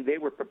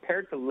were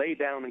prepared to lay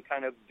down and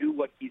kind of do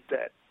what he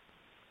said.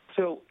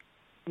 So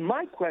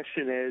my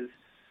question is,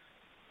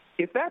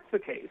 if that's the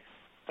case,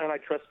 and I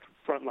trust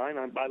Frontline,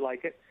 I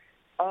like it,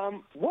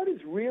 what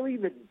is really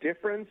the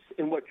difference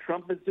in what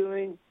Trump is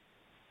doing,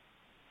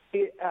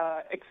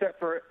 except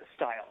for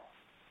style?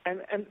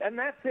 And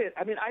that's it.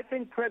 I mean, I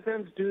think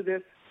presidents do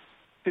this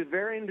to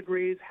varying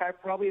degrees,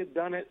 probably have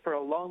done it for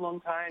a long,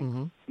 long time.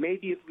 Mm-hmm.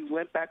 Maybe if we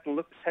went back and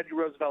looked at Teddy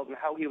Roosevelt and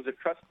how he was a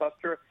trust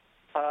buster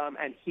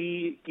and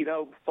he,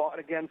 fought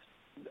against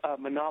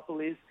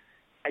monopolies,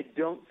 I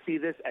don't see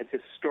this as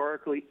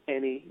historically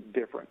any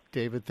different.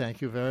 David,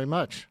 thank you very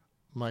much.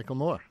 Michael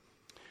Moore.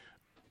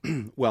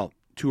 Well,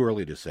 too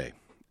early to say.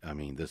 I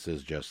mean, this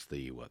is just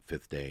the,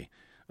 fifth day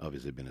of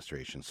his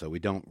administration, so we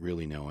don't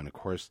really know. And, of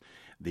course,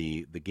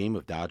 the game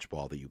of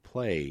dodgeball that you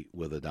play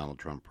with a Donald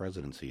Trump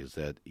presidency is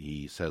that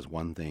he says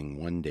one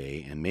thing one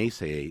day and may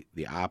say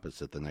the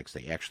opposite the next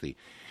day. Actually,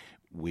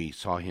 we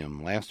saw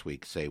him last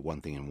week say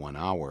one thing in 1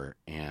 hour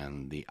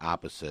and the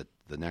opposite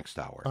the next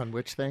hour. On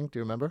which thing? Do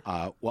you remember?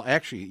 Well,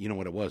 actually, you know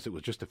what it was? It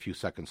was just a few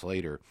seconds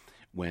later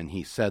when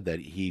he said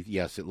that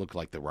yes, it looked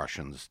like the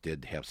Russians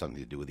did have something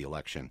to do with the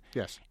election.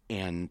 Yes.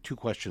 And 2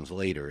 questions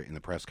later in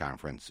the press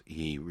conference,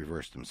 he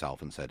reversed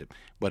himself and said,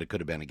 but it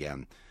could have been,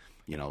 again,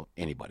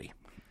 anybody.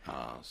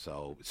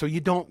 So you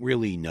don't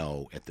really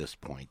know at this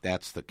point.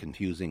 That's the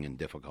confusing and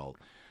difficult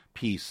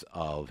piece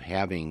of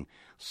having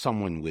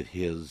someone with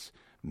his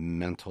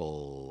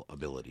mental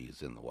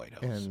abilities in the White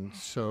House. And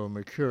so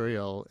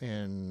mercurial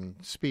in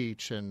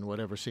speech and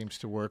whatever seems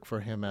to work for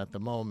him at the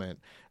moment,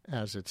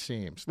 as it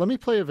seems. Let me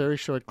play a very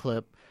short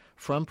clip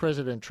from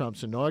President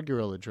Trump's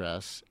inaugural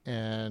address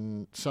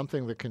and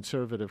something the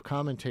conservative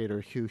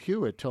commentator Hugh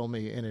Hewitt told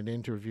me in an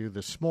interview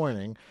this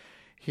morning.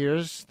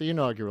 Here's the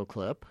inaugural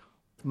clip.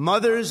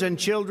 Mothers and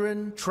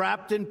children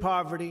trapped in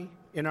poverty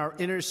in our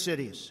inner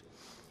cities,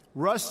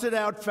 rusted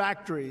out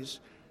factories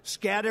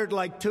scattered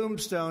like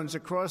tombstones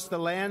across the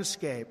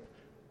landscape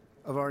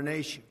of our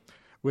nation.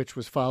 Which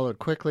was followed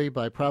quickly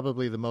by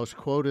probably the most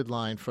quoted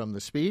line from the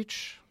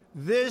speech.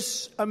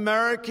 This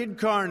American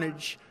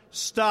carnage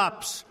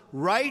stops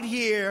right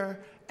here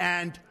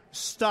and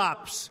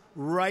stops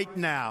right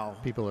now.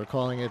 People are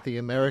calling it the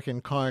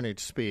American Carnage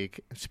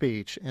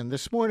speech. And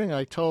this morning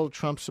I told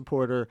Trump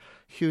supporter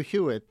Hugh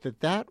Hewitt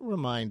that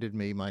reminded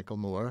me, Michael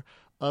Moore,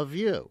 of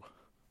you.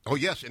 Oh,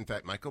 yes. In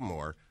fact, Michael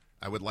Moore,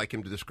 I would like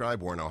him to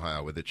describe Warren,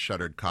 Ohio, with its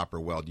shuttered copper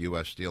weld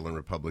U.S. Steel and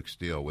Republic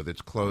Steel, with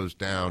its closed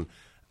down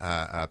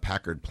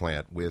Packard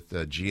plant, with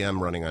GM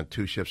running on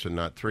 2 shifts and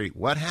not 3.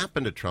 What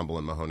happened to Trumbull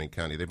and Mahoning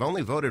County? They've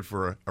only voted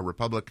for a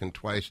Republican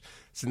twice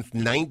since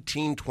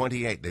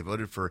 1928. They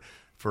voted for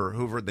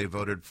Hoover. They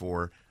voted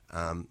for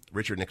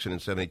Richard Nixon in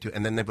 72,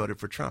 and then they voted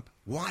for Trump.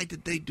 Why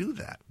did they do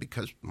that?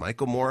 Because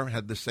Michael Moore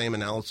had the same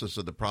analysis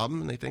of the problem,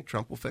 and they think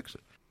Trump will fix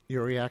it.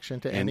 Your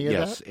reaction to any of that?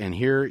 Yes, and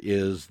here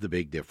is the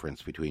big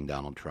difference between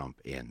Donald Trump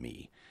and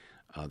me.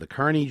 The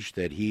carnage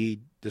that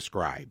he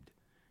described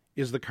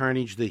is the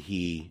carnage that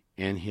he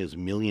and his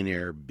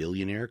millionaire,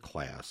 billionaire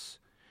class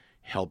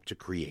helped to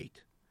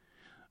create.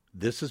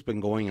 This has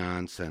been going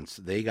on since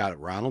they got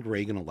Ronald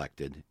Reagan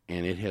elected,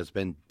 and it has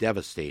been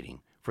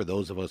devastating for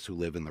those of us who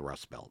live in the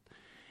Rust Belt.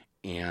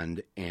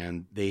 And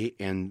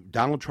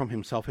Donald Trump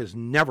himself has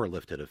never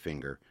lifted a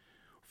finger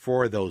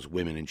for those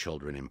women and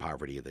children in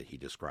poverty that he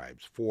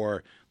describes,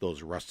 for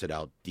those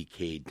rusted-out,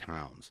 decayed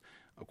towns.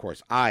 Of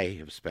course, I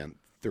have spent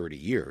 30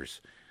 years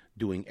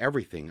doing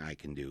everything I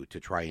can do to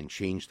try and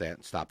change that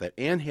and stop that,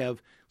 and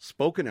have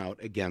spoken out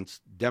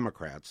against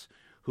Democrats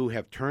who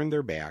have turned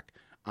their back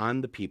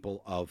on the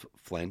people of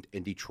Flint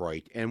and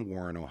Detroit and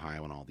Warren,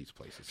 Ohio, and all these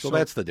places. So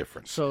that's the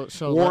difference. So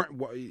Go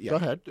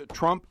ahead.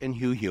 Trump and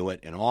Hugh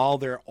Hewitt and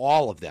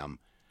all of them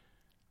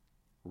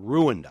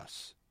ruined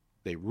us.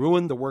 They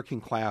ruined the working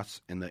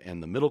class and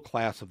the middle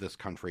class of this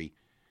country.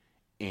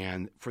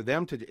 And for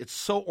them it's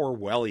so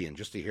Orwellian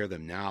just to hear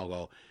them now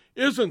go,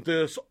 "Isn't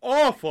this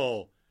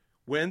awful?"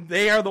 when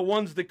they are the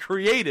ones that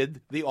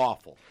created the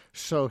awful.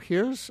 So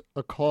here's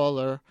a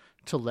caller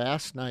to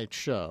last night's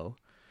show,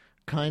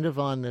 kind of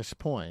on this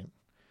point.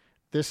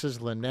 This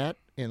is Lynette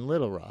in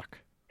Little Rock.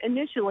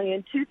 Initially,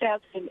 in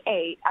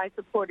 2008, I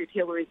supported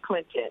Hillary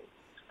Clinton.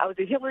 I was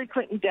a Hillary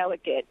Clinton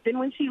delegate. Then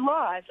when she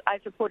lost, I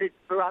supported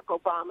Barack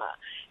Obama.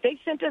 They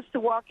sent us to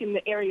walk in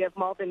the area of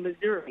Malden,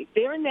 Missouri.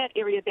 There in that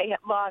area, they had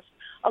lost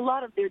a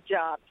lot of their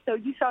jobs. So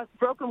you saw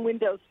broken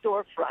window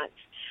storefronts.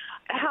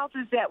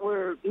 Houses that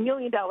were $1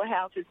 million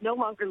houses no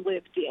longer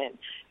lived in.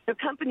 The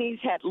companies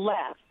had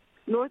left.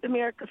 North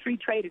America Free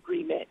Trade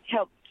Agreement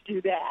helped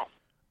do that.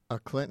 A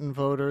Clinton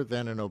voter,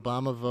 then an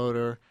Obama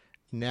voter,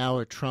 now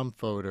a Trump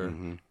voter.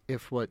 Mm-hmm.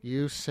 If what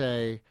you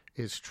say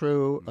is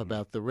true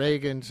about the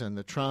Reagans and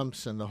the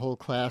Trumps and the whole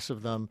class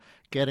of them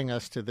getting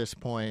us to this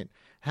point,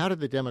 how did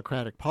the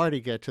Democratic Party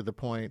get to the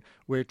point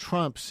where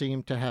Trump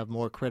seemed to have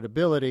more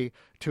credibility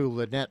to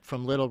Lynette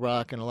from Little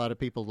Rock and a lot of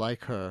people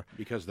like her?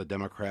 Because the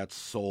Democrats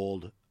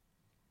sold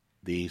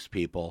these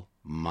people,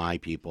 my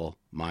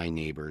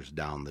neighbors,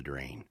 down the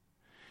drain.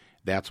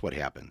 That's what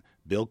happened.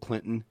 Bill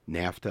Clinton,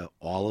 NAFTA,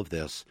 all of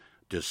this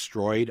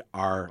destroyed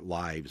our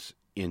lives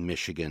in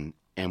Michigan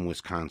and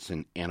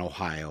Wisconsin and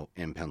Ohio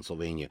and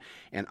Pennsylvania.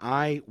 And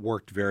I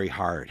worked very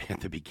hard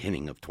at the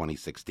beginning of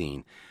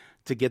 2016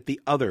 to get the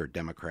other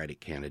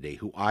Democratic candidate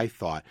who I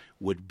thought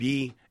would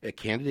be a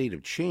candidate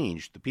of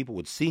change. The people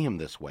would see him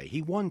this way.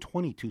 He won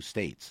 22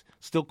 states,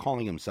 still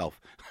calling himself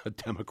a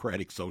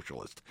democratic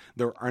socialist.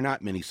 There are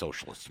not many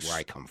socialists where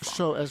I come from.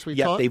 So as we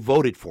Yet they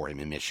voted for him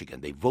in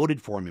Michigan. They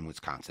voted for him in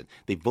Wisconsin.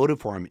 They voted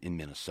for him in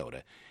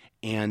Minnesota.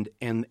 And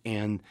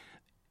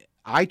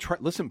I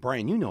tried. Listen,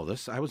 Brian, you know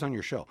this. I was on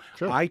your show.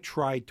 Sure. I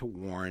tried to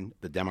warn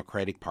the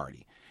Democratic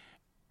Party.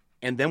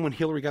 And then when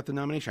Hillary got the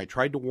nomination, I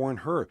tried to warn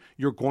her,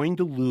 you're going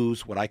to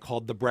lose what I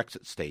called the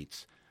Brexit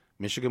states,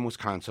 Michigan,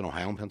 Wisconsin,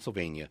 Ohio, and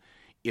Pennsylvania,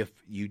 if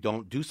you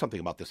don't do something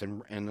about this.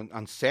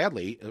 And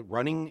sadly,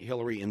 running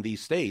Hillary in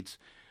these states,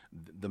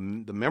 the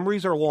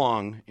memories are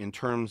long in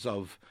terms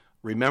of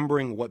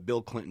remembering what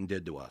Bill Clinton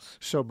did to us.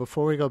 So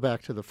before we go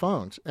back to the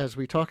phones, as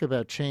we talk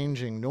about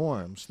changing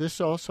norms,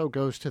 this also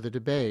goes to the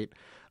debate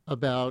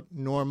about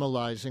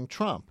normalizing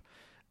Trump.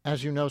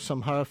 As you know,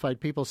 some horrified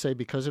people say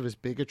because of his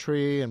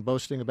bigotry and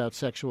boasting about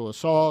sexual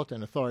assault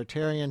and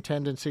authoritarian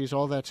tendencies,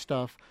 all that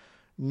stuff,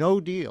 no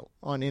deal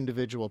on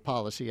individual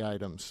policy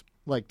items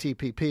like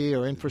TPP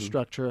or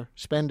infrastructure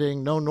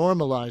spending, no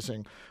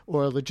normalizing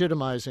or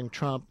legitimizing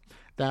Trump.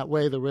 That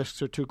way the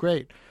risks are too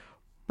great.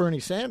 Bernie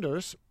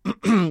Sanders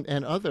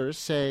and others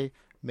say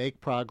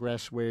make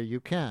progress where you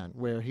can,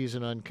 where he's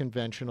an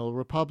unconventional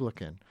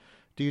Republican.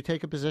 Do you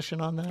take a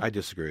position on that? I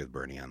disagree with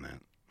Bernie on that.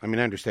 I mean,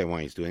 I understand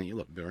why he's doing it.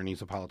 Look,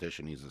 Bernie's a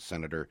politician. He's a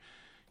senator.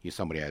 He's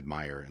somebody I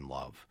admire and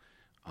love.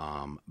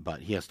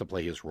 But he has to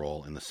play his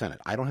role in the Senate.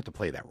 I don't have to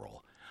play that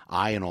role.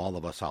 I and all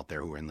of us out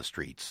there who are in the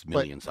streets,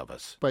 millions of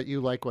us. But you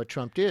like what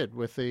Trump did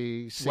with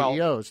the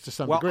CEOs to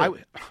some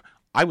degree.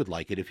 I would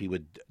like it if he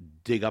would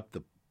dig up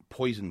the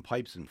poison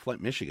pipes in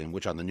Flint, Michigan,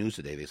 which on the news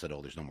today they said,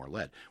 oh, there's no more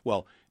lead.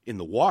 Well, in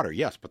the water,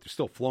 yes, but they're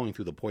still flowing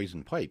through the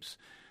poison pipes.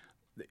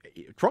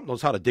 Trump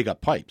knows how to dig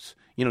up pipes.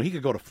 You know, he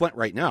could go to Flint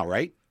right now,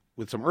 right,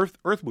 with some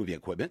earth-moving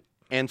equipment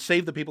and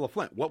save the people of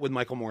Flint. What would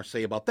Michael Moore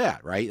say about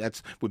that, right?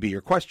 That would be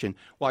your question.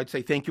 Well, I'd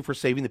say thank you for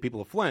saving the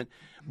people of Flint,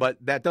 but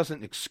that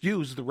doesn't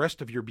excuse the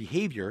rest of your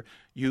behavior.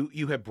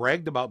 You have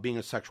bragged about being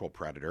a sexual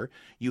predator.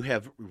 You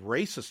have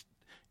racist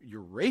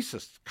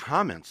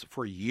comments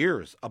for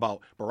years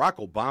about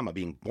Barack Obama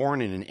being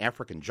born in an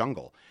African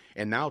jungle.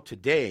 And now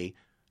today,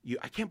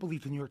 I can't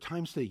believe the New York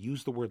Times today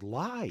used the word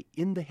lie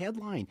in the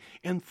headline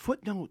and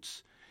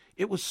footnotes.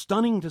 It was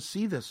stunning to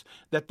see this,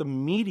 that the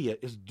media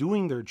is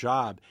doing their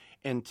job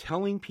and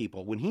telling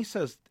people, when he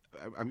says,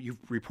 you've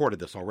reported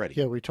this already.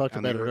 Yeah, we talked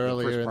about it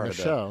earlier in the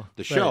show.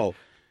 The show,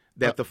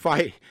 that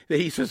that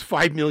he says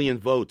 5 million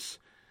votes,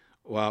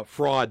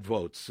 fraud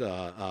votes.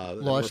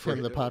 Lost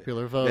him the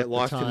popular vote. That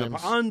lost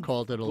him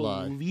called it a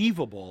lie.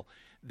 Unbelievable.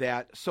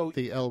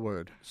 The L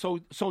word.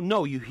 So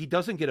no, he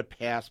doesn't get a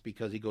pass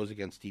because he goes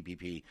against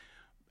TPP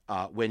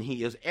when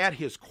he is at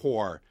his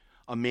core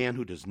a man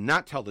who does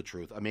not tell the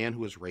truth, a man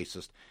who is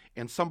racist,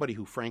 and somebody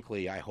who,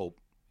 frankly, I hope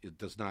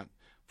does not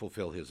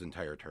fulfill his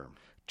entire term.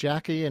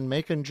 Jackie in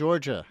Macon,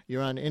 Georgia.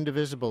 You're on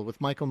Indivisible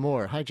with Michael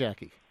Moore. Hi,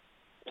 Jackie.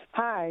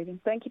 Hi.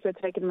 Thank you for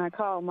taking my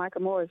call.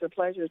 Michael Moore, it's a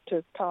pleasure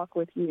to talk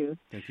with you.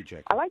 Thank you,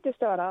 Jackie. I'd like to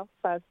start off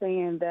by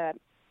saying that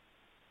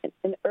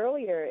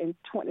earlier in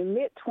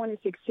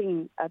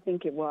mid-2016, I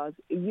think it was,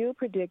 you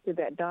predicted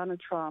that Donald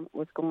Trump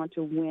was going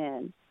to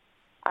win.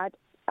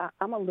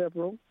 I'm a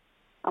liberal,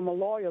 I'm a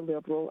loyal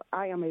liberal.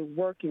 I am a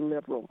working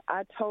liberal.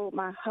 I told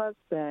my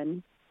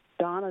husband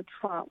Donald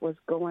Trump was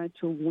going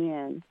to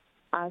win.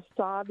 I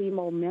saw the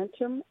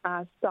momentum.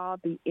 I saw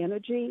the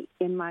energy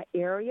in my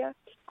area.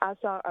 I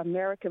saw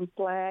American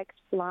flags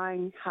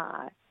flying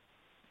high.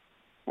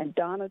 And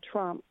Donald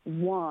Trump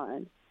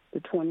won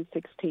the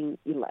 2016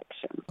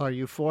 election. Are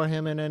you for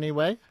him in any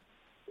way?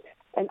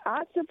 And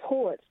I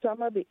support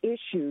some of the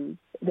issues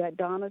that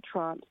Donald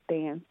Trump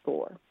stands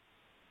for.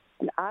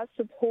 And I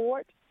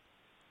support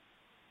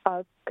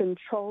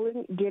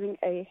controlling, getting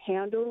a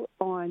handle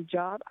on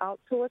job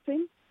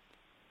outsourcing.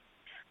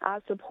 I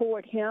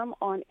support him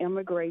on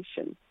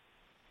immigration.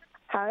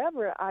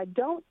 However, I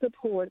don't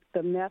support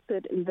the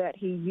method that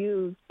he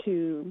used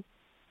to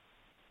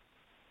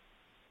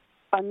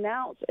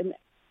announce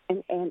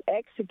and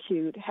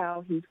execute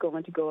how he's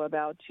going to go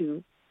about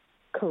to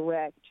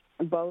correct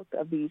both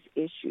of these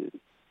issues.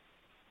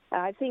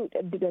 I think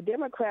the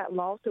Democrat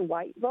lost the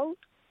white vote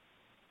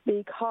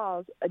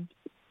because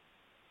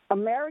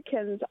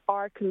Americans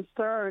are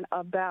concerned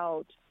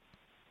about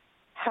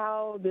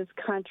how this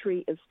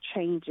country is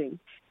changing.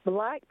 The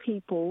black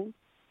people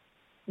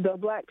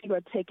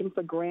are taken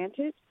for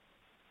granted.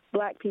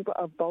 Black people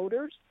are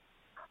voters,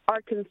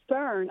 are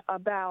concerned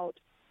about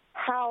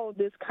how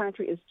this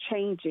country is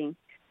changing,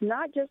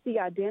 not just the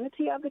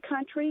identity of the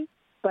country,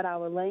 but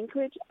our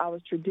language, our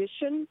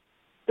tradition.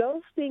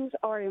 Those things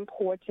are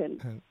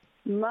important.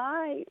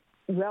 My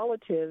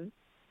relatives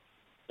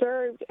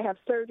have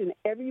served in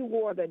every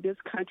war that this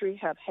country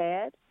have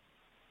had,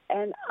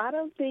 and I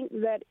don't think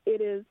that it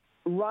is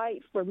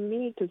right for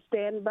me to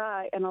stand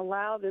by and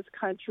allow this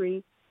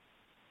country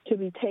to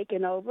be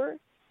taken over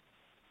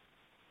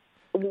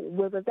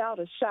without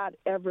a shot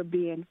ever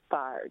being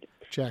fired.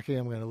 Jackie,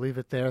 I'm going to leave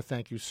it there.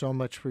 Thank you so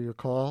much for your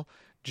call.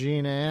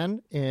 Jean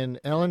Ann in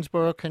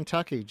Ellensboro,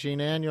 Kentucky. Jean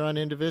Ann, you're on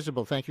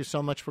Indivisible. Thank you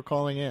so much for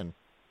calling in.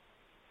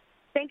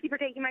 Thank you for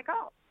taking my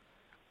call.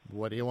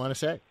 What do you want to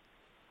say?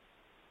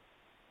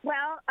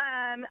 Well,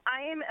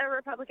 I am a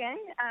Republican.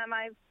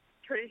 I've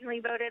traditionally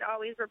voted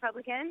always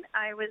Republican.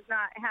 I was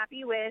not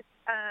happy with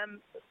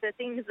the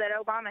things that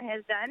Obama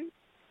has done.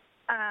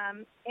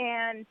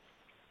 And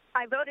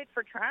I voted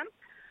for Trump,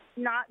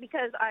 not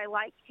because I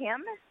liked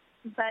him,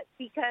 but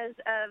because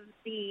of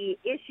the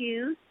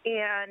issues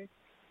and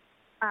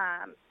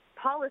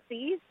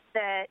policies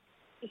that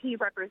he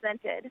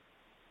represented.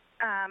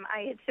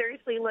 I had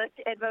seriously looked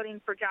at voting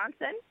for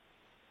Johnson,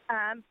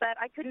 but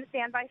I couldn't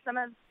stand by some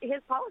of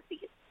his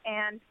policies.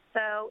 And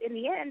so in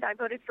the end, I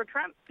voted for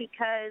Trump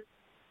because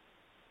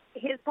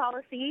his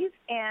policies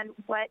and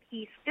what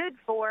he stood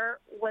for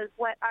was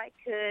what I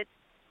could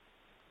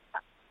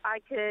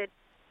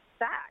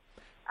back.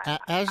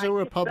 As a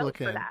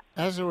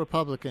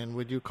Republican,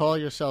 would you call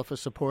yourself a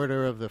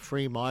supporter of the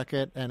free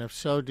market? And if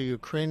so, do you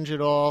cringe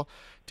at all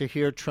to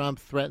hear Trump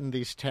threaten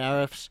these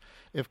tariffs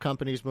if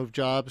companies move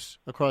jobs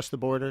across the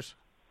borders?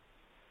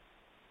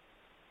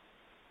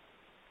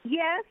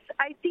 Yes,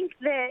 I think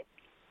that,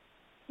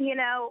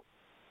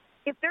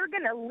 if they're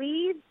going to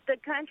leave the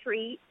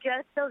country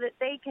just so that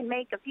they can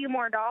make a few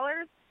more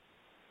dollars,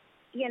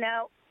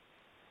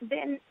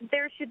 then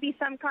there should be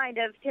some kind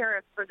of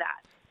tariff for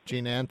that.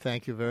 Jean Ann,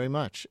 thank you very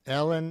much.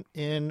 Ellen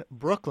in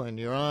Brooklyn,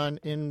 you're on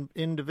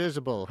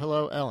Indivisible.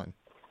 Hello, Ellen.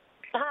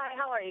 Hi,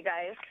 how are you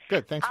guys?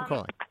 Good, thanks for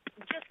calling.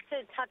 Just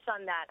to touch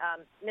on that,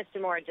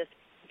 Mr. Moore, just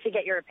to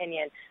get your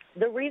opinion,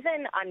 the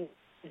reason I'm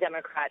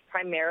Democrat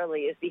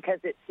primarily is because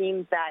it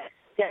seems that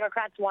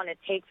Democrats want to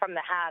take from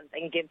the haves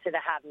and give to the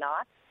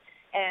have-nots.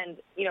 And,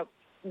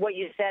 what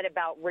you said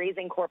about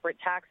raising corporate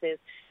taxes,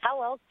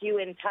 how else do you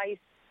entice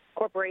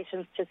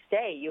corporations to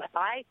stay?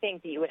 I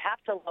think that you would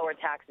have to lower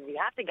taxes. You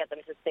have to get them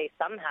to stay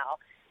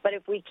somehow. But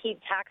if we keep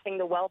taxing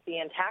the wealthy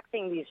and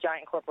taxing these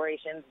giant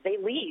corporations, they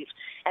leave,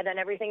 and then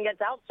everything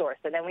gets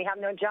outsourced, and then we have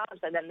no jobs,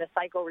 and then the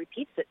cycle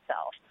repeats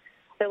itself.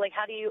 So,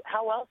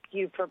 how else do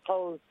you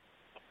propose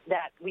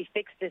that we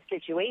fix this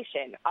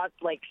situation?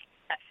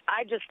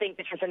 I just think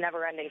this is a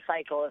never-ending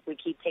cycle if we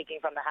keep taking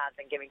from the haves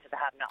and giving to the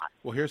have-nots.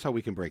 Well, here's how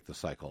we can break the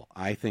cycle.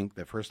 I think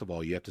that, first of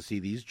all, you have to see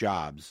these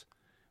jobs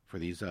for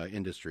these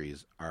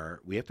industries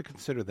we have to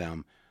consider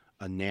them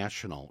a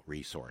national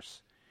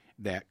resource,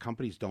 that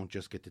companies don't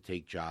just get to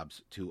take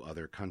jobs to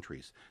other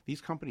countries.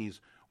 These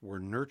companies were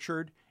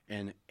nurtured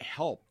and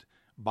helped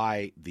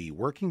by the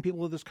working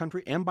people of this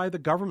country and by the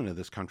government of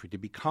this country to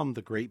become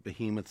the great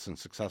behemoths and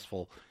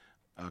successful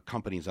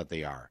companies that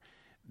they are.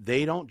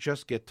 They don't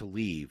just get to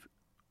leave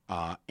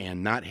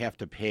and not have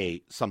to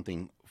pay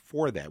something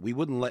for that. We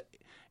wouldn't let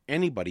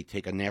anybody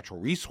take a natural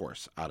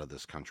resource out of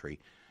this country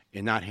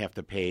and not have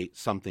to pay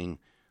something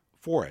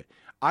for it.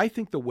 I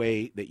think the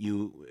way that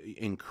you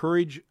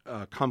encourage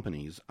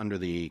companies under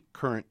the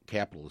current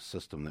capitalist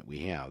system that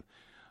we have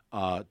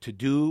to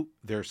do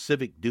their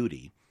civic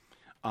duty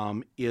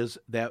is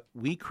that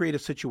we create a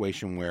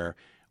situation where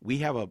we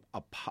have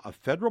a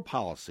federal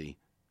policy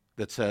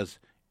that says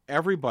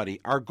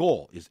our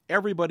goal is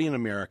everybody in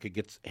America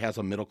has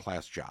a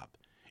middle-class job.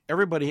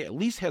 Everybody at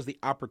least has the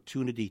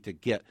opportunity to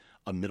get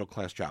a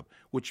middle-class job,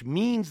 which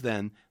means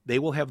then they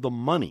will have the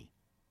money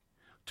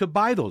to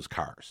buy those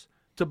cars,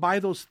 to buy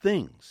those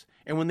things.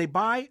 And when they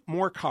buy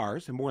more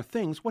cars and more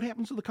things, what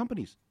happens to the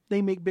companies?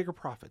 They make bigger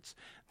profits.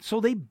 So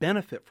they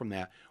benefit from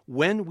that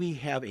when we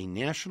have a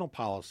national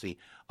policy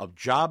of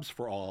jobs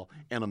for all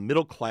and a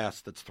middle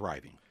class that's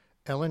thriving.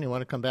 Ellen, you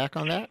want to come back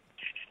on that?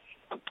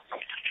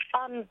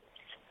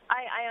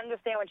 I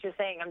understand what you're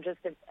saying. I'm just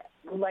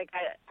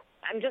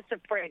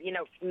afraid. You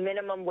know,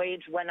 minimum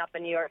wage went up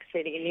in New York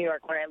City, in New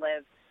York where I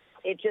live.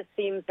 It just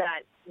seems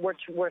that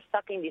we're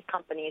sucking these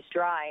companies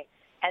dry.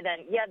 And then,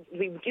 yeah,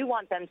 we do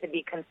want them to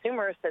be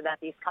consumers so that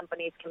these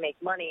companies can make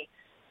money,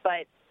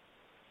 but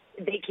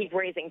they keep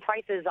raising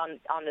prices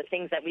on the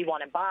things that we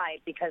want to buy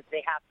because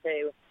they have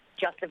to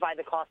justify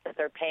the cost that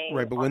they're paying.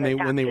 Right, but when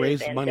they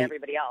raise money,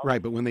 everybody else.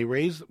 Right, but when they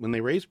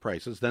raise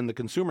prices, then the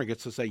consumer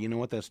gets to say, you know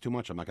what, that's too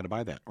much. I'm not going to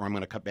buy that, or I'm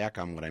going to cut back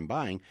on what I'm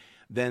buying.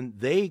 Then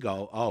they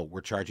go, oh,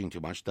 we're charging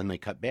too much. Then they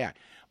cut back.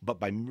 But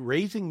by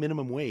raising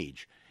minimum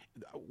wage,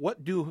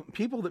 what do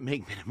people that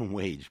make minimum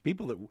wage,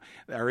 people that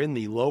are in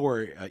the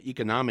lower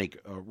economic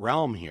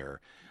realm here,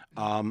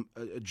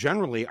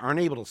 generally aren't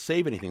able to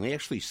save anything. They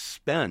actually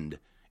spend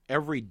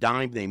every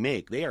dime they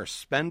make. They are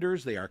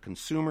spenders. They are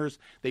consumers.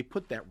 They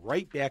put that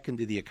right back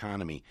into the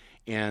economy.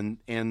 And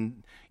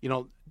you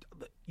know,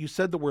 you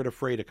said the word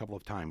afraid a couple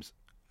of times.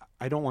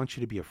 I don't want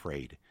you to be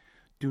afraid.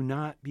 Do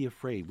not be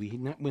afraid. We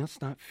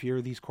must not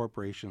fear these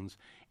corporations,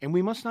 and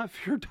we must not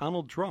fear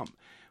Donald Trump.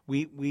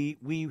 We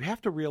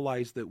have to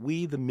realize that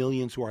we, the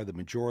millions who are the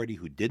majority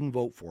who didn't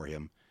vote for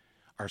him,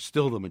 are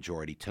still the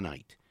majority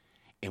tonight.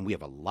 And we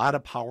have a lot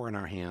of power in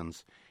our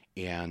hands.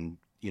 And,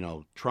 you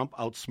know, Trump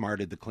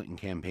outsmarted the Clinton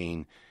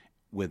campaign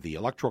with the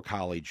Electoral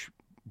College.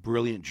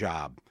 Brilliant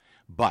job.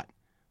 But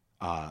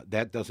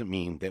that doesn't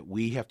mean that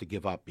we have to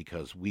give up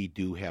because we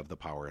do have the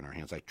power in our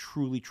hands. I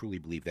truly, truly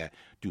believe that.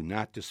 Do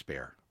not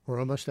despair. We're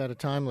almost out of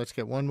time. Let's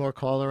get one more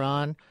caller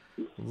on.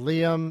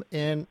 Liam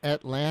in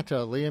Atlanta.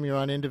 Liam, you're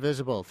on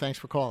Indivisible. Thanks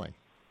for calling.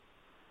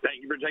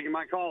 Thank you for taking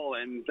my call,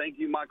 and thank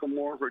you, Michael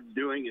Moore, for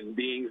doing and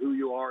being who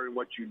you are and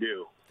what you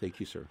do. Thank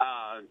you, sir.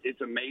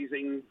 It's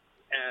amazing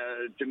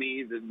to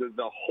me,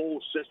 the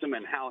whole system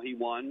and how he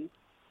won.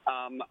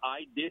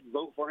 I did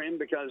vote for him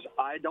because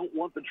I don't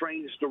want the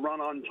trains to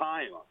run on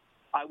time.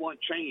 I want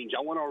change.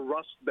 I want our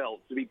Rust Belt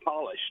to be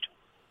polished.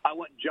 I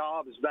want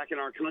jobs back in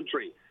our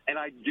country. And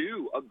I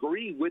do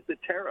agree with the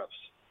tariffs.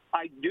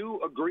 I do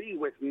agree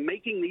with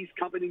making these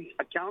companies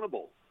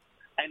accountable.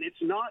 And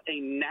it's not a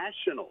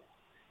national.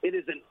 It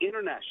is an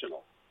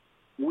international.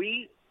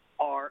 We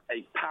are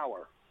a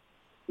power.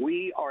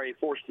 We are a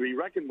force to be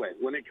reckoned with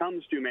when it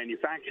comes to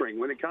manufacturing,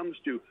 when it comes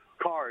to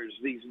cars,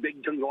 these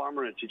big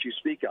conglomerates that you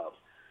speak of.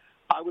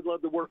 I would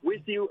love to work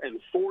with you and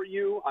for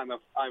you.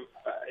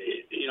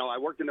 I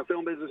worked in the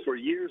film business for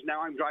years.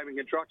 Now I'm driving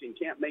a truck and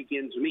can't make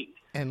ends meet.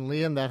 And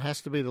Liam, that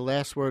has to be the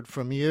last word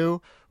from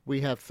you.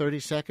 We have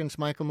 30 seconds.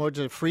 Michael Moore,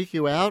 does it freak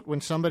you out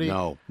when somebody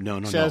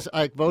says,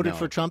 I voted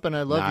for Trump and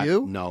I love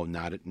you?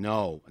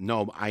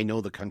 No. I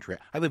know the country.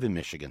 I live in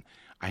Michigan.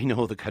 I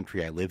know the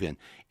country I live in.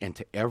 And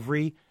to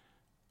every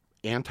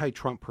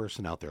anti-Trump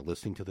person out there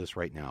listening to this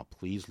right now,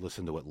 please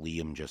listen to what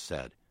Liam just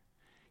said.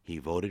 He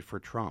voted for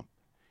Trump.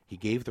 He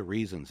gave the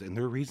reasons, and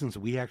they're reasons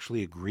we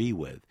actually agree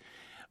with.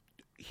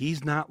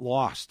 He's not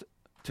lost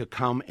to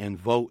come and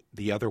vote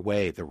the other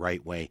way, the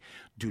right way.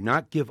 Do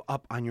not give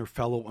up on your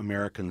fellow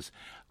Americans.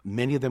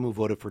 Many of them who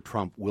voted for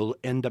Trump will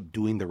end up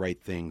doing the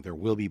right thing. There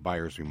will be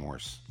buyer's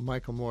remorse.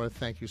 Michael Moore,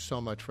 thank you so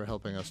much for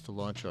helping us to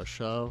launch our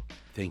show.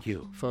 Thank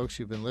you. Folks,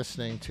 you've been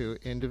listening to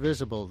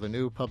Indivisible, the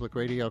new public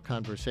radio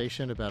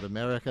conversation about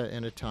America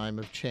in a time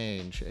of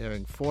change,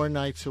 airing 4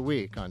 nights a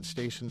week on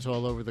stations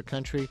all over the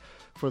country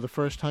for the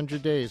first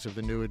 100 days of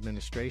the new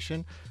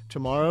administration.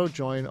 Tomorrow,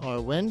 join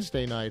our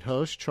Wednesday night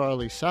host,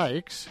 Charlie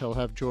Sykes. He'll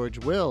have George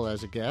Will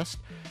as a guest.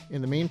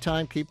 In the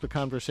meantime, keep the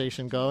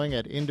conversation going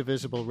at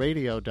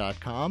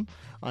indivisibleradio.com.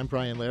 I'm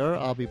Brian Lehrer.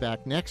 I'll be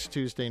back next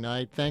Tuesday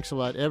night. Thanks a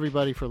lot,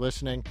 everybody, for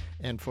listening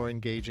and for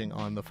engaging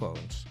on the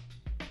phones.